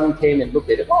first one came and looked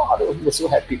at it. Oh, he was so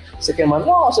happy. Second one,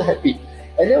 oh, so happy.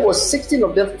 And there was 16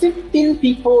 of them, 15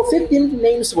 people, 15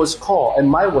 names was called, and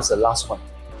mine was the last one.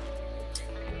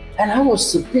 And I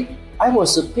was a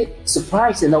bit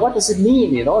surprised. What does it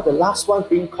mean? The last one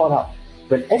being called up.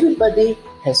 When everybody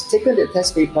has taken the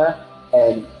test paper,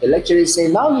 and the lecturer say,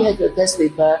 now you have your test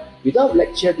paper, without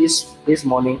lecture this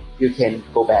morning, you can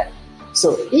go back.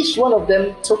 So each one of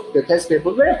them took the test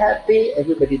paper, very happy,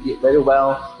 everybody did very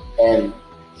well, and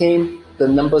came the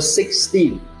number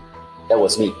 16. That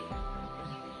was me.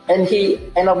 And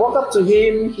I walked up to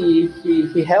him,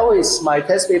 he held my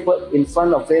test paper in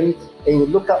front of him, and he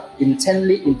looked up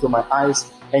intently into my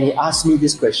eyes, and he asked me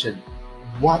this question: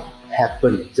 what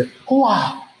happened? He said,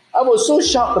 wow, I was so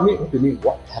shocked. What do you mean,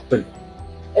 what happened?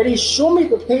 And he showed me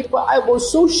the paper. I was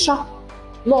so shocked.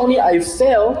 Not only I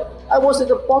failed, I was at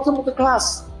the bottom of the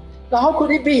class. Now how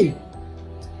could it be?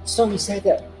 So he said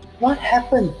that, what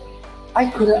happened? I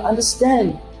couldn't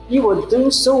understand. You were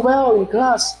doing so well in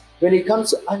class. When it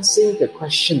comes to answering the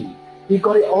question, you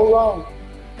got it all wrong.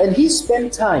 And he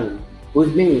spent time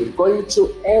with me going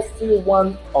through every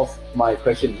one of my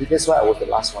questions. That's why I was the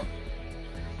last one.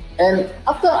 And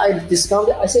after I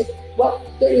discovered, I said, well,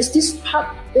 there is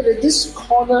this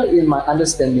corner in my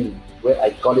understanding where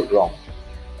I got it wrong.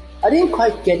 I didn't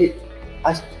quite get it.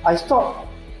 I thought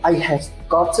I had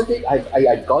gotten it,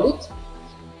 I got it,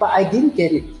 but I didn't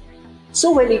get it.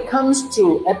 So when it comes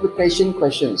to application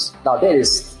questions, now that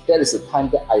is the time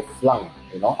that I flung,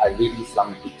 I really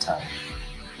flung big time.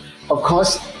 Of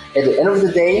course, at the end of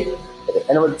the day, at the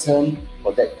end of the term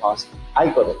for that course, I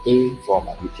got an A for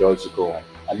my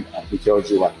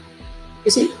meteorology one.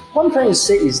 You see, what I'm trying to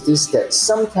say is this, that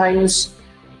sometimes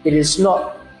it is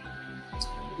not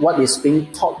what is being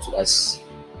taught to us,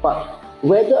 but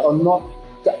whether or not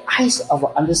the eyes of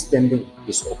our understanding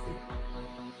is open.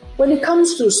 When it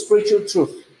comes to spiritual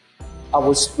truth,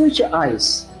 our spiritual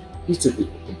eyes need to be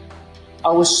open.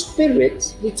 Our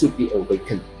spirit need to be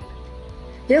awakened.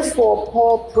 Therefore,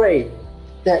 Paul prayed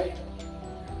that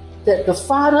the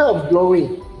Father of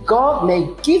glory, God, may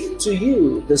give to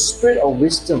you the spirit of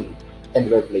wisdom and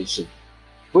revelation.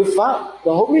 Without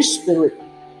the Holy Spirit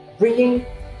bringing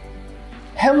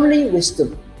heavenly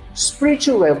wisdom,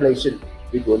 spiritual revelation,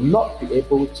 we will not be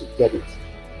able to get it.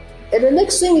 And the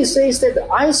next thing he says that the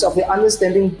eyes of your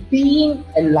understanding being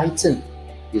enlightened.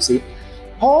 You see,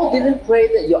 Paul didn't pray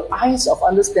that your eyes of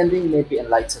understanding may be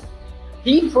enlightened.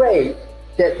 He prayed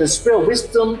that the spirit of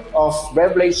wisdom, of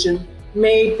revelation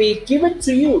may be given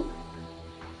to you.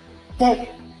 That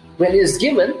when it is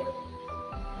given,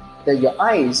 that your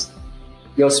eyes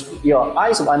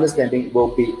of understanding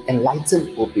will be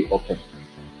enlightened, will be open.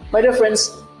 My dear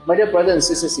friends, my dear brothers and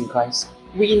sisters in Christ,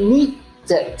 we need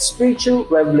that spiritual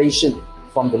revelation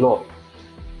from the Lord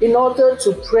in order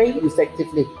to pray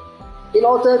effectively, in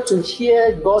order to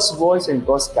hear God's voice and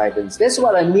God's guidance. That's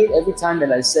what I mean every time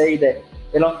when I say that,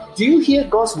 do you hear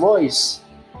God's voice?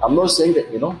 I'm not saying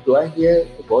that, do I hear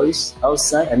the voice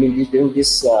outside? I mean, during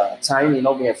this time,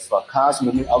 we have cars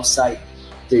moving outside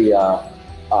the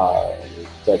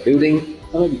building.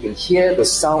 You can hear the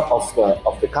sound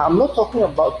of the car. I'm not talking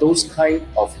about those kind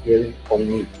of hearing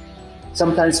only.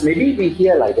 Sometimes maybe we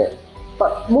hear like that,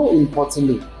 but more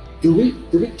importantly, do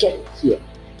we get here?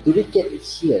 do we get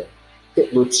here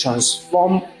that will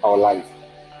transform our life?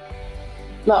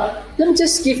 Now, let me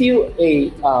just give you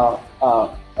an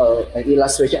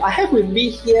illustration. I have with me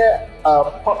here a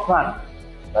pot plant,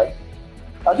 right?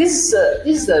 This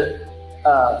is a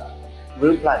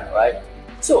real plant, right?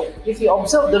 So if you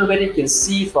observe the way, you can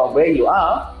see from where you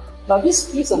are. Now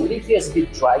this piece of leaf here is a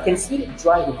bit dry. I can feel it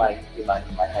dry in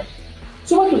my hand.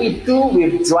 So what do we do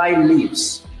with dry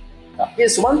leaves? Now,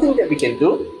 here's one thing that we can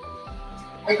do.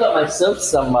 I got myself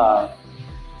some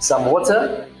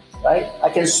water, right? I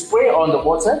can spray on the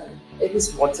water.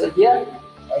 This water here,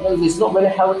 I know it's not very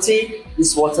healthy.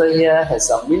 This water here has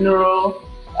some mineral,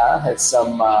 has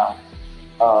some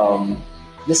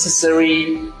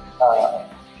necessary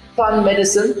plant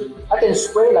medicine. I can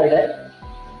spray like that.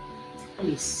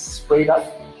 It's sprayed up.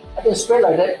 I can spray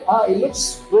like that. It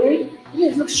looks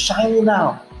it looks shiny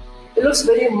now. It looks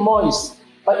very moist.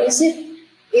 But did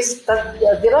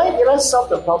I solve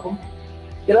the problem?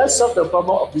 Did I solve the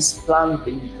problem of this plant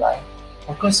being dry?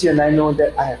 Of course, you and I know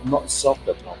that I have not solved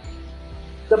the problem.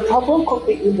 The problem could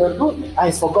be in the root.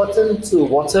 I've forgotten to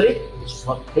water it, which is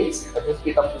not the case. I just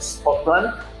pick up this pot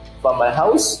plant from my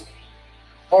house.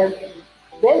 And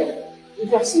then,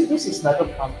 if you see, this is another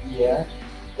plant here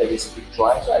that is a bit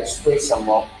dry, so I spray some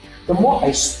more. The more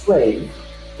I spray,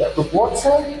 the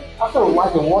water, after a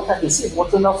while, the water, you see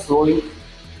water now flowing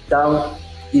down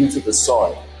into the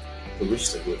soil to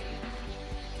reach the root.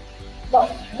 Now,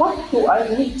 what do I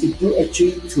need to do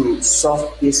actually to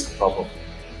solve this problem?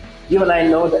 You and I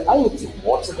know that I need to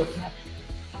water the plant.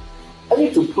 I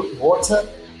need to put water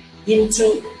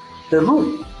into the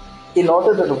root in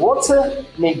order that the water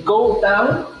may go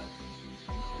down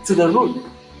to the root.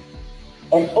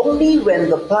 And only when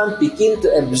the plant begins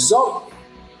to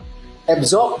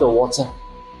absorb the water,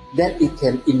 then it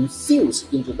can infuse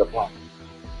into the plant.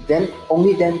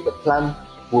 Only then the plant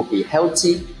will be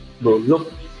healthy, will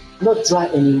look not dry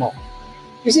anymore.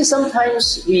 You see,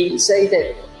 sometimes we say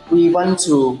that we want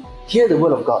to hear the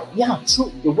word of God. Yeah,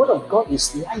 true. The word of God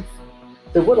is life.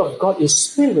 The word of God is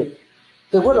spirit.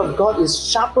 The word of God is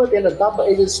sharper than a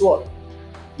double-edged sword.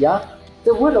 Yeah,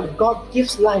 the word of God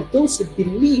gives life. Those who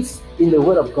believe in the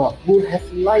word of God will have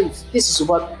life. This is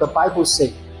what the Bible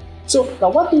says. So now,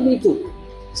 what do we do?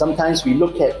 Sometimes we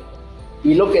look at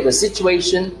the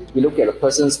situation. We look at a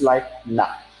person's life.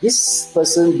 Nah, this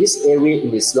person, this area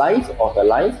in his life or her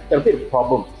life, there's a bit of a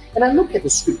problem. And I look at the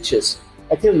scriptures.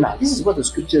 I tell you, now, this is what the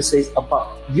scripture says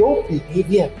about your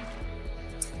behavior,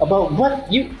 about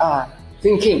what you are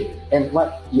thinking and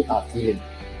what you are feeling.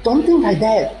 Don't think like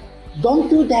that. Don't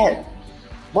do that.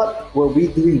 What were we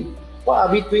doing? What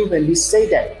are we doing when we say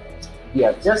that? We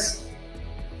are just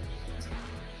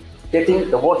getting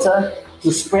the water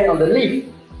to spray on the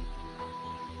leaf.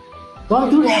 Don't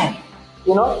do that.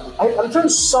 You know, I'm trying to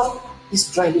solve this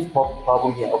dry leaf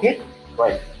problem here, okay?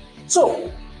 Right.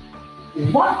 So,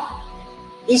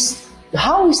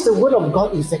 how is the word of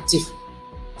God effective?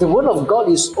 The word of God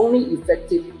is only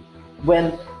effective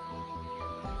when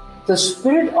the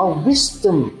spirit of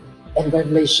wisdom and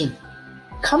revelation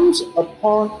comes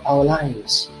upon our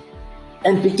lives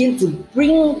and begin to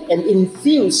bring and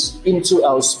infuse into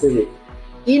our spirit,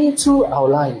 into our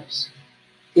lives,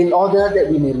 in order that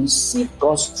we may receive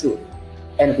God's truth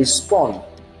and respond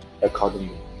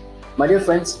accordingly. My dear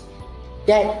friends,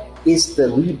 that is the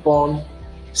reborn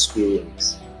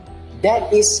experience.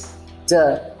 That is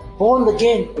the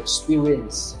born-again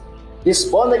experience. This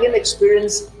born-again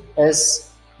experience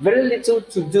has very little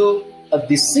to do a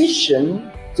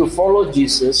decision to follow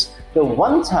Jesus, the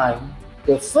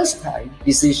first time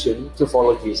decision to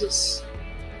follow Jesus.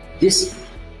 This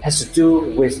has to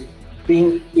do with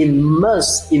being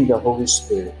immersed in the Holy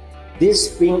Spirit.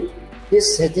 This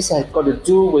has got to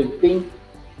do with being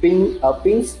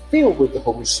filled with the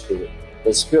Holy Spirit,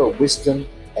 the spirit of wisdom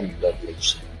and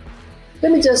revelation.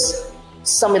 Let me just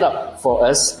sum it up for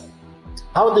us.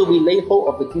 How do we lay hold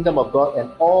of the kingdom of God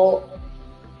and all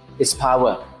its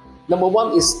power? Number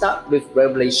one is start with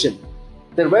revelation.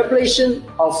 The revelation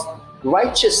of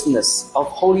righteousness, of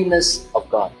holiness of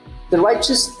God. The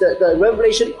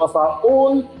revelation of our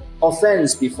own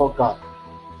offense before God.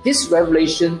 This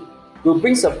revelation will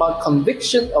bring about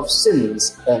conviction of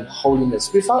sins and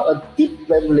holiness. Without a deep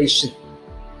revelation,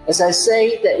 as I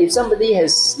say, that if somebody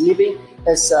has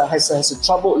a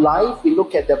troubled life, we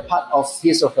look at the part of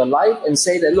his or her life and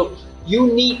say that, look,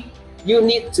 you need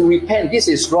to repent. This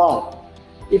is wrong.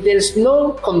 If there is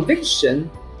no conviction,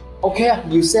 okay,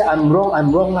 you say I'm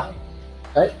wrong lah,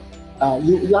 right?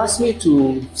 You ask me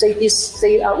to say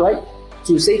it outright,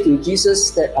 to say to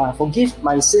Jesus that forgive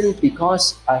my sin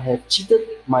because I have cheated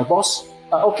my boss,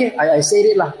 Okay, I said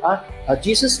it lah.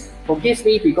 Jesus, forgive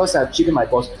me because I've cheated my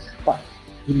boss. But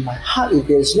in my heart, if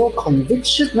there's no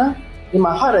conviction, in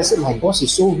my heart I said, my boss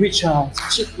is so rich,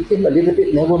 cheat him a little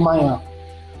bit, never mind.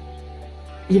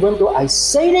 Even though I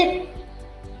said it,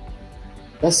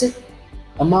 does it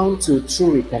amount to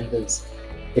true repentance?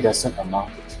 It doesn't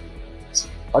amount to it.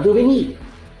 What do we need?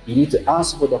 We need to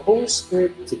ask for the Holy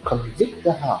Spirit to convict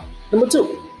the heart. Number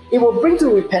 2, it will bring to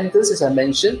repentance, as I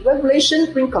mentioned.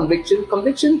 Revelation brings conviction.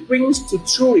 Conviction brings to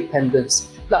true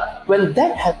repentance. Now, when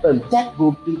that happens, that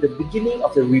will be the beginning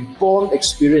of the reborn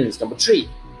experience. Number 3.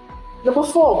 Number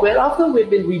 4, well, after we've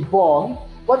been reborn,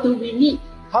 what do we need?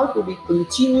 How do we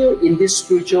continue in this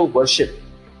spiritual worship?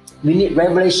 We need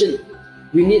revelation.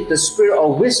 We need the spirit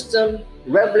of wisdom,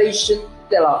 revelation,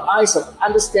 that our eyes of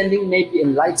understanding may be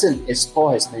enlightened, as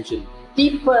Paul has mentioned.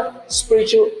 Deeper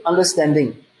spiritual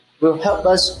understanding will help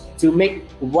us to make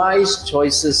wise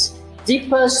choices.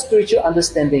 Deeper spiritual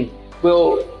understanding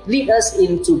will lead us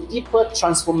into deeper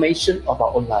transformation of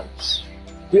our own lives.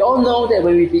 We all know that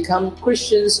when we become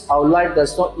Christians, our life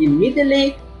does not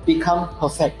immediately become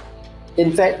perfect.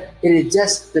 In fact, it is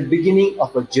just the beginning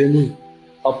of a journey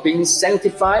of being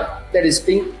sanctified, that is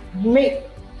being made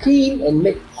clean and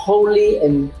made holy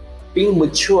and being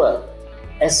mature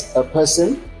as a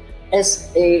person, as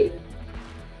a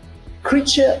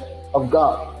creature of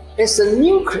God, as a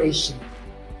new creation.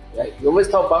 Right? We always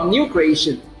talk about new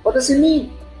creation. What does it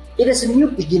mean? It is a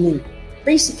new beginning.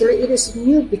 Basically, it is a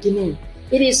new beginning.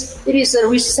 It is a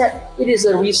reset. It is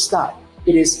a restart.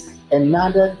 It is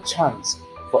another chance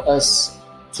for us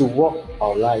to walk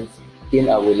our life in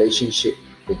our relationship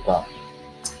with God.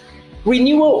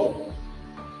 Renewal,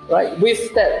 right?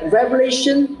 With that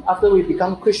revelation, after we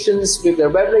become Christians, with the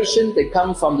revelation that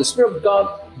comes from the Spirit of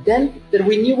God, then the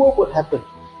renewal would happen.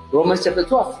 Romans chapter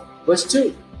 12, verse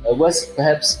 2, a verse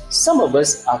perhaps some of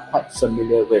us are quite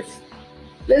familiar with.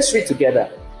 Let's read together.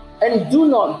 And do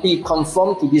not be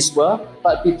conformed to this world,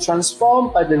 but be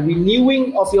transformed by the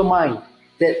renewing of your mind,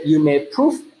 that you may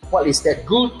prove what is that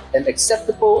good and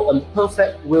acceptable and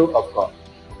perfect will of God.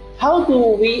 How do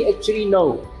we actually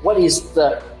know what is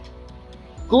the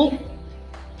good,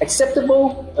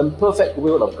 acceptable, and perfect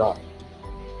will of God?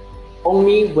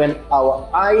 Only when our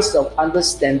eyes of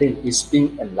understanding is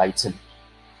being enlightened.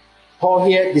 Paul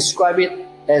here describes it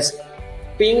as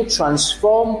being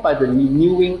transformed by the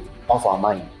renewing of our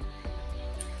mind.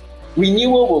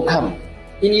 Renewal will come.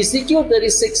 In Ezekiel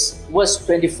 36, verse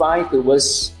 25 to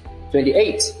verse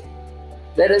 28,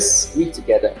 let us read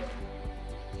together.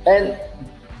 And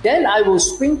then I will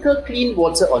sprinkle clean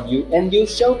water on you, and you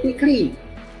shall be clean.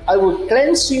 I will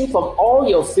cleanse you from all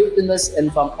your filthiness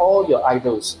and from all your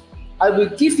idols. I will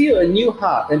give you a new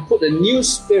heart and put a new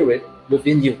spirit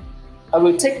within you. I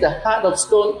will take the heart of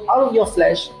stone out of your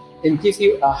flesh and give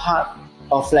you a heart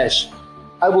of flesh.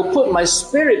 I will put my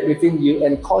spirit within you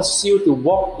and cause you to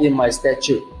walk in my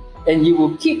statutes, and you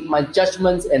will keep my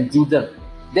judgments and do them.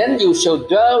 Then you shall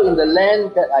dwell in the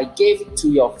land that I gave to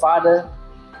your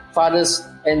fathers,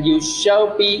 and you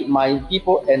shall be my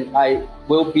people, and I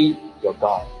will be your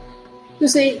God. You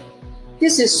see,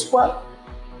 this is what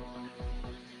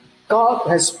God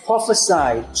has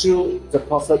prophesied through the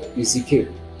prophet Ezekiel.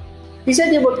 He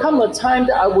said there will come a time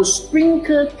that I will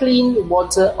sprinkle clean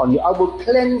water on you. I will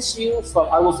cleanse you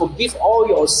I will forgive all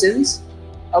your sins.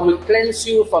 I will cleanse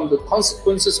you from the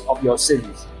consequences of your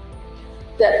sins.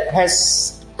 That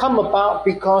has come about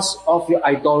because of your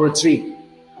idolatry.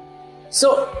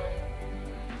 So,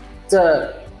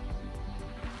 the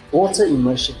water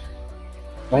immersion,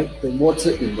 right? The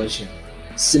water immersion,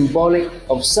 symbolic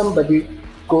of somebody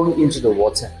going into the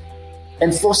water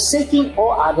and forsaking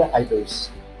all other idols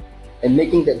and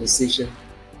making that decision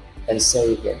and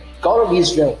say again, God of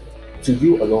Israel, to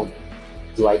you alone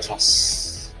do I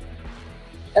trust.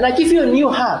 And I give you a new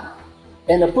heart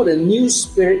and I put a new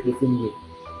spirit within you.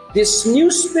 This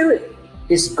new spirit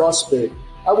is God's spirit.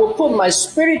 I will put my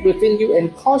spirit within you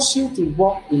and cause you to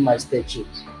walk in my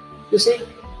statutes. You see,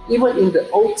 even in the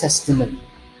Old Testament,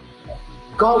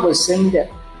 God was saying that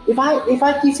if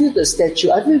I give you the statute,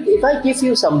 if I give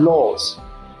you some laws,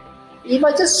 if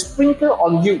I just sprinkle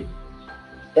on you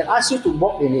and ask you to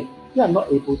walk in it, you are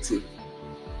not able to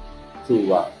do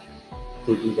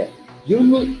that. You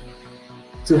need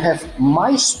to have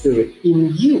my spirit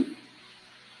in you.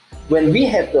 When we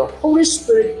have the Holy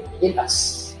Spirit in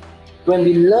us, when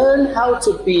we learn how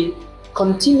to be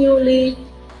continually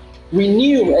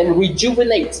renewed and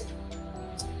rejuvenate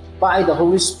by the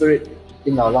Holy Spirit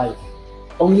in our life,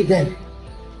 only then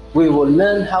we will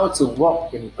learn how to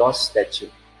walk in God's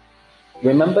statute.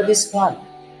 Remember this plan.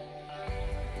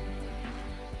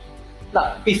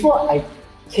 Now, before I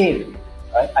came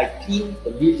right? I cleaned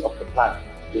the leaves of the plant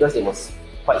because it was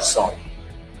quite soft.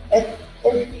 And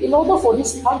in order for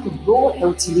this plant to grow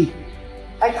healthily,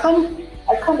 I can't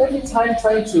every time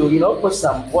trying to put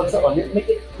some water on it, make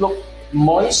it look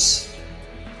moist.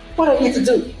 What I need to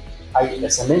do,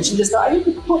 as I mentioned just now, I need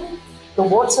to put the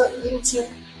water into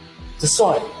the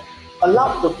soil,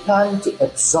 allow the plant to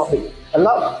absorb it,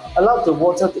 allow the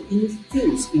water to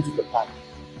infuse into the plant.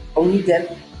 Only then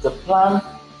the plant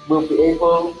will be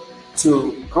able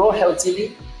to grow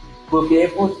healthily, will be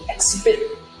able to exhibit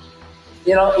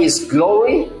its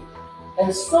glory.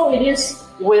 And so it is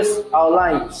with our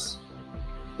lives.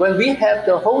 When we have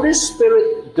the Holy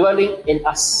Spirit dwelling in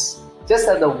us, just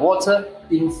as the water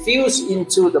infused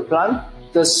into the plant,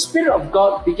 the Spirit of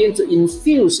God begins to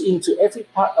infuse into every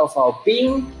part of our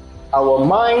being, our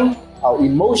mind, our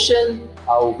emotion,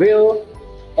 our will,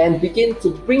 and begin to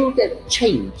bring that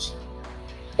change,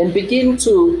 and begin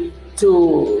to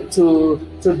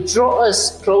draw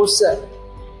us closer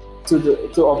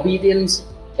to obedience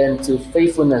and to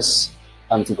faithfulness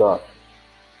unto God.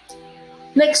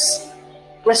 Next,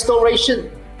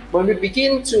 restoration. When we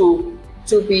begin to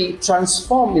be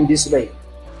transformed in this way,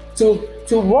 to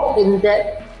walk in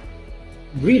that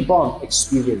reborn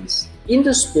experience in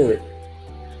the Spirit,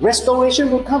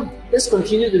 restoration will come. Let's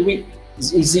continue to read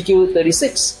Ezekiel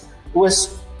 36,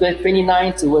 verse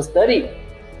 29 to verse 30.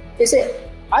 He said,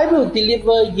 I will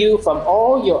deliver you from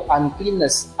all your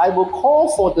uncleanness. I will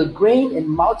call for the grain and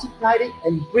multiply it,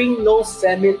 and bring no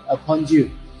famine upon you.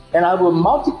 And I will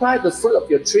multiply the fruit of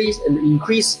your trees and the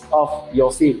increase of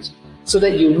your fields, so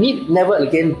that you need never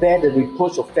again bear the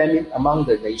reproach of famine among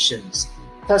the nations.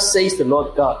 Thus says the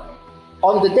Lord God.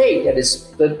 On the day, that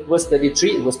is verse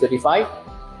 33 and verse 35,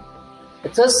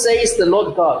 thus says the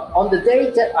Lord God, on the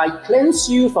day that I cleanse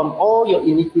you from all your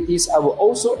iniquities, I will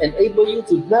also enable you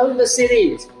to dwell in the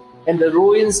cities, and the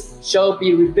ruins shall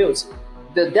be rebuilt.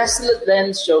 The desolate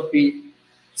land shall be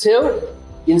tilled,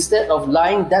 instead of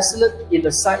lying desolate in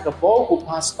the sight of all who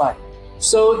pass by.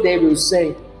 So they will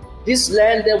say, this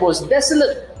land that was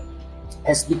desolate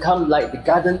has become like the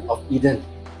Garden of Eden,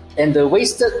 and the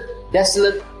wasted,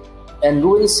 desolate, and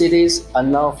ruined cities are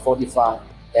now fortified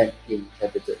and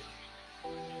inhabited.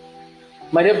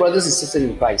 My dear brothers and sisters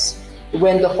in Christ,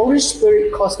 when the Holy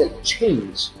Spirit caused that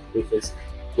change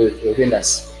within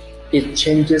us, it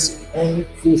changes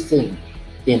everything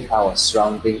in our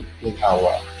surrounding, in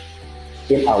our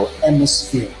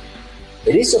atmosphere.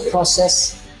 It is a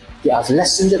process. There are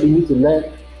lessons that we need to learn.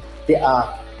 There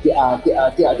are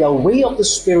way of the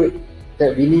Spirit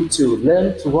that we need to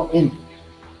learn to walk in.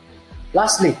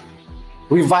 Lastly,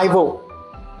 revival.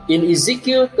 In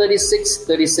Ezekiel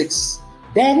 36:36,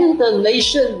 then the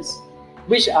nations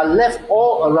which are left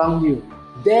all around you,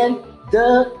 then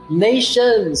the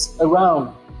nations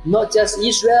around, not just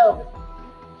Israel,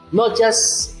 not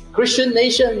just Christian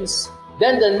nations,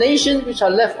 then the nations which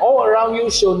are left all around you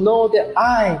shall know that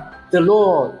I, the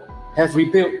Lord, have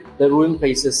rebuilt the ruined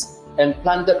places and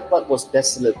planted what was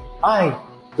desolate. I,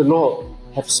 the Lord,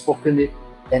 have spoken it,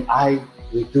 and I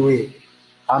will do it.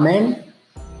 Amen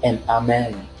and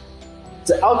amen.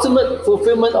 The ultimate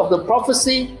fulfillment of the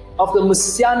prophecy of the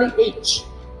Messianic age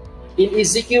in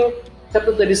Ezekiel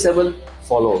chapter 37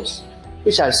 follows,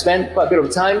 which I spent quite a bit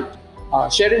of time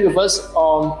sharing with us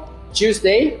on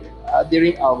Tuesday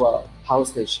during our house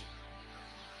station.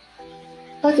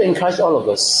 I'd like to encourage all of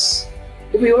us,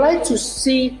 if we would like to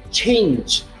see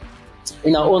change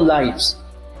in our own lives,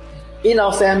 in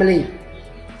our family,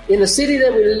 in the city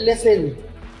that we live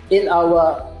in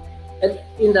our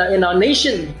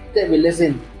nation that we live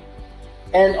in,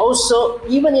 and also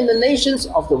even in the nations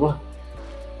of the world,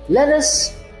 let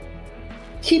us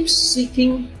keep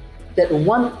seeking that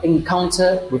one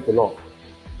encounter with the Lord,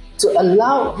 to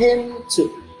allow Him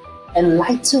to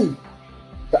enlighten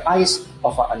the eyes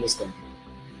of our understanding,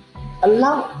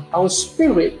 allow our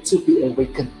spirit to be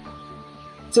awakened,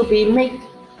 to be made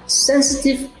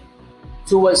sensitive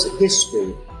towards His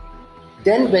Spirit.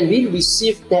 Then when we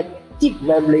receive that deep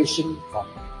revelation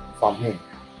from Him,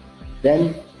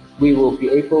 then we will be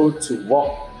able to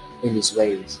walk in His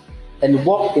ways and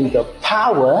walk in the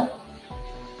power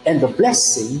and the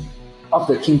blessing of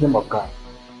the kingdom of God.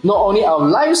 Not only our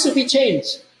lives will be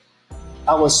changed,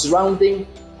 our surrounding,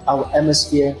 our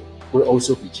atmosphere will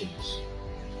also be changed.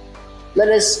 Let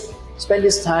us spend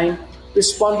this time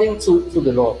responding to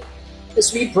the Lord.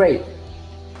 As we pray,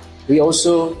 we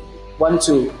also want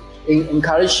to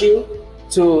encourage you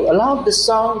to allow the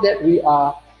song that we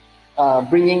are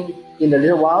bringing in a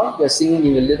little while, we are singing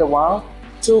in a little while,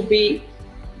 to be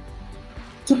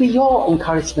your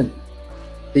encouragement.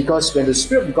 Because when the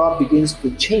Spirit of God begins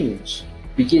to change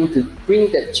begin to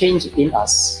bring that change in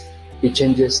us, it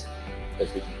changes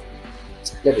everything.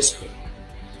 Let us pray.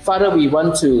 Father, we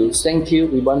want to thank you.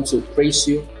 We want to praise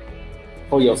you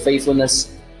for your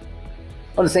faithfulness.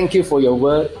 I want to thank you for your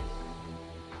word,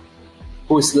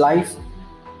 who is life,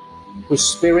 who is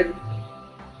spirit.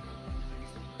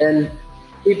 And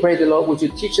we pray the Lord, would you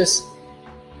teach us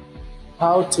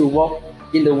how to walk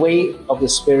in the way of the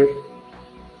Spirit.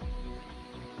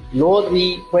 Lord,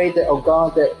 we pray that, oh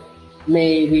God, that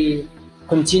may we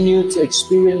continue to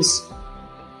experience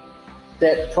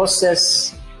that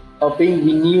process of being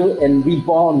renewed and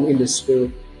reborn in the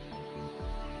Spirit.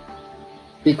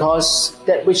 Because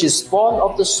that which is born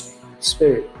of the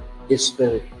Spirit is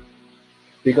Spirit.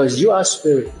 Because you are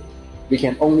Spirit, we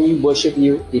can only worship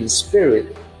you in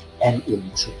spirit and in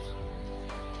truth.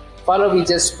 Father, we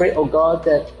just pray, oh God,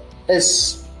 that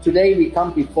as today we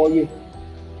come before you,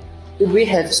 if we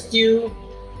have still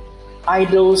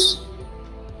idols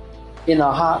in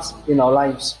our hearts, in our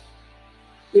lives,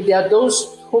 if there are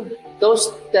those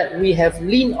that we have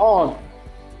leaned on,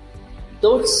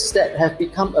 those that have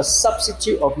become a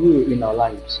substitute of you in our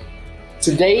lives,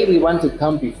 today we want to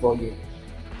come before you,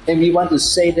 and we want to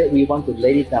say that we want to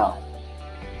lay it down.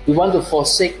 We want to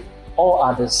forsake all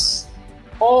others,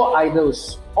 all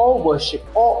idols, all worship,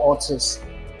 all altars,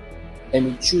 and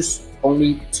we choose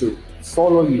only to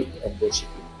follow you and worship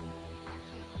you.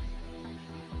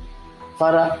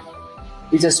 Father,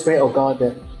 we just pray, oh God,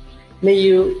 that may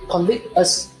you convict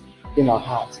us in our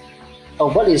heart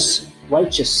of what is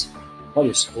righteous, what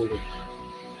is holy,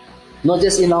 not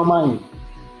just in our mind,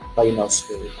 but in our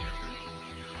spirit.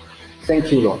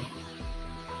 Thank you, Lord,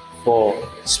 for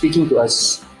speaking to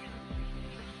us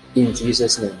in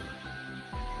Jesus' name.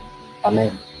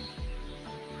 Amen.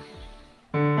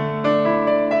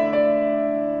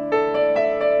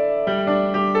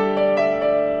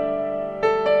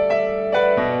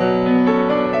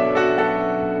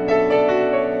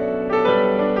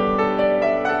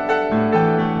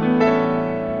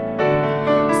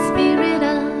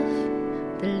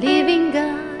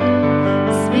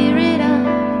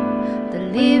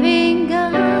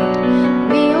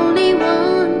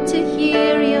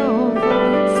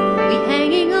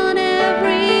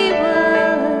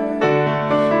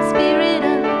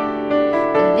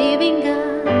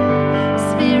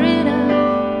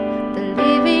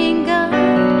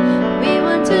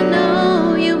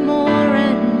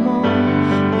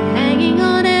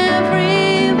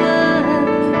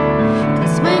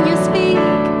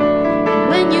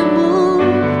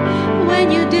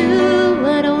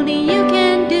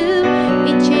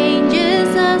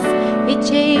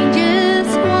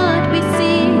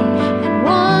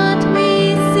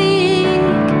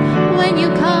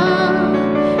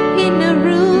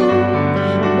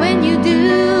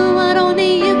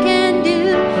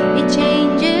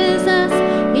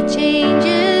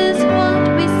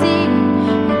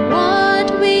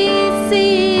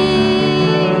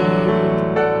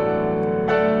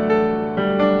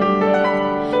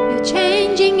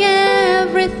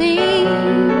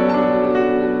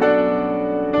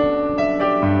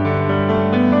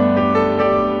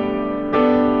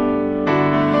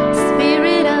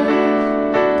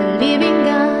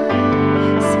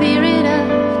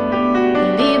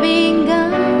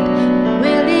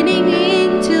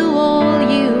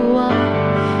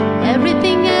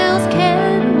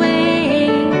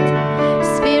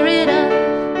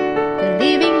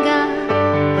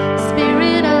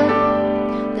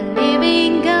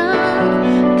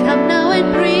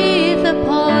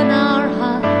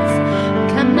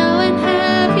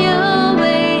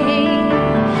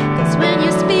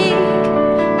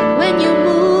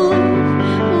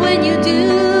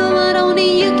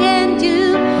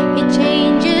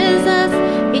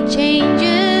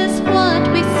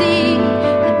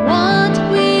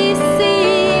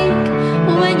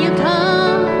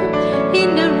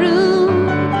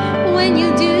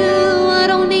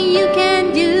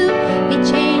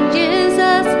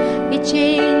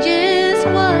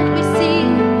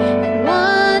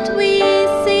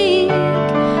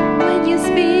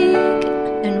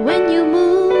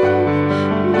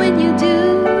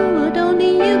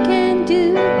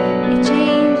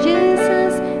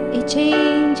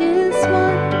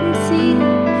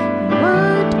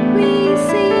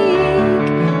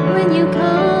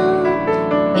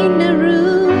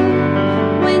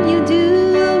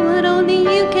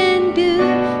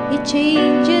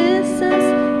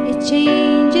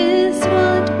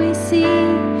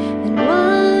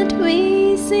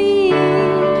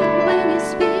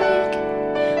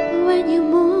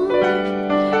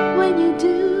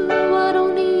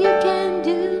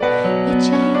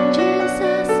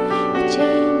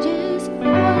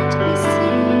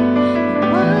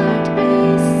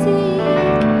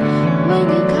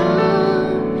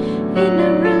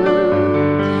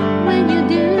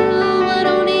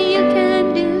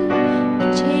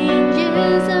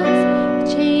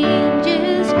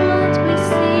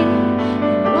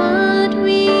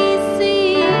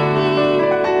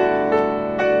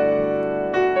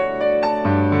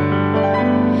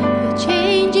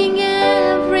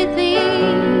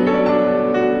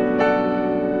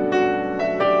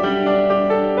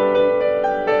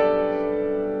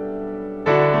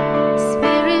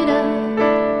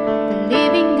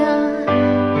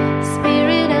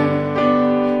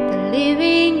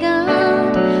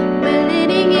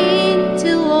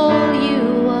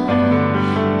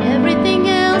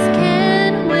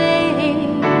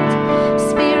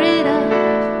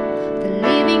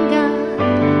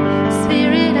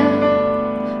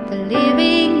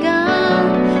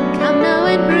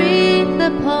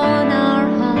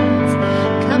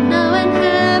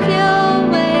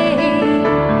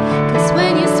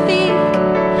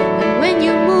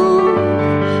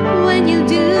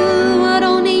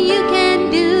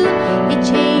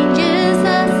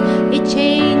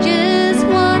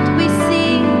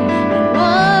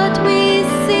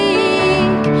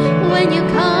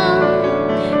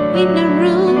 in the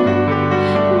room.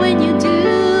 When you do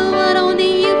what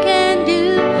only you can do,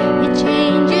 it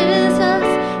changes us,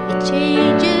 it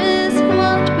changes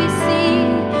what we see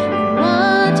and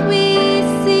what we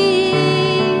seek.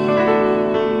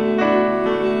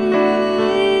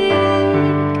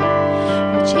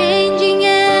 You're changing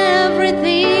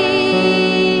everything.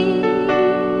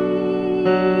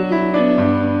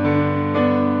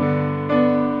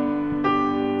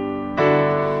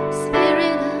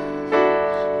 Spirit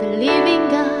of the living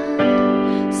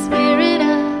God, Spirit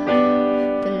of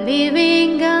the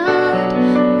living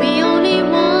God, we only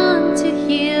want to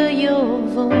hear your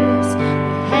voice.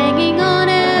 We're hanging on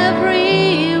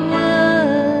every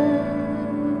word.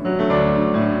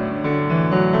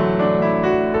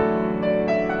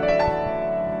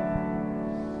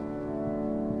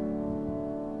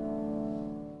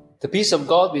 The peace of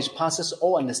God which passes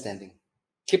all understanding,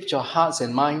 keep your hearts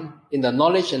and mind in the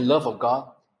knowledge and love of God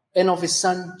and of His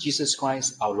Son, Jesus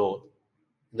Christ our Lord.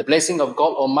 The blessing of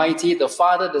God Almighty, the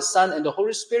Father, the Son, and the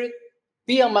Holy Spirit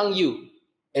be among you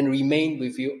and remain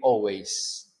with you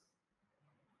always.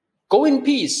 Go in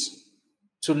peace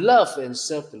to love and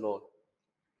serve the Lord.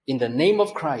 In the name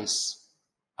of Christ,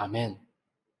 Amen.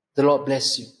 The Lord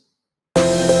bless you.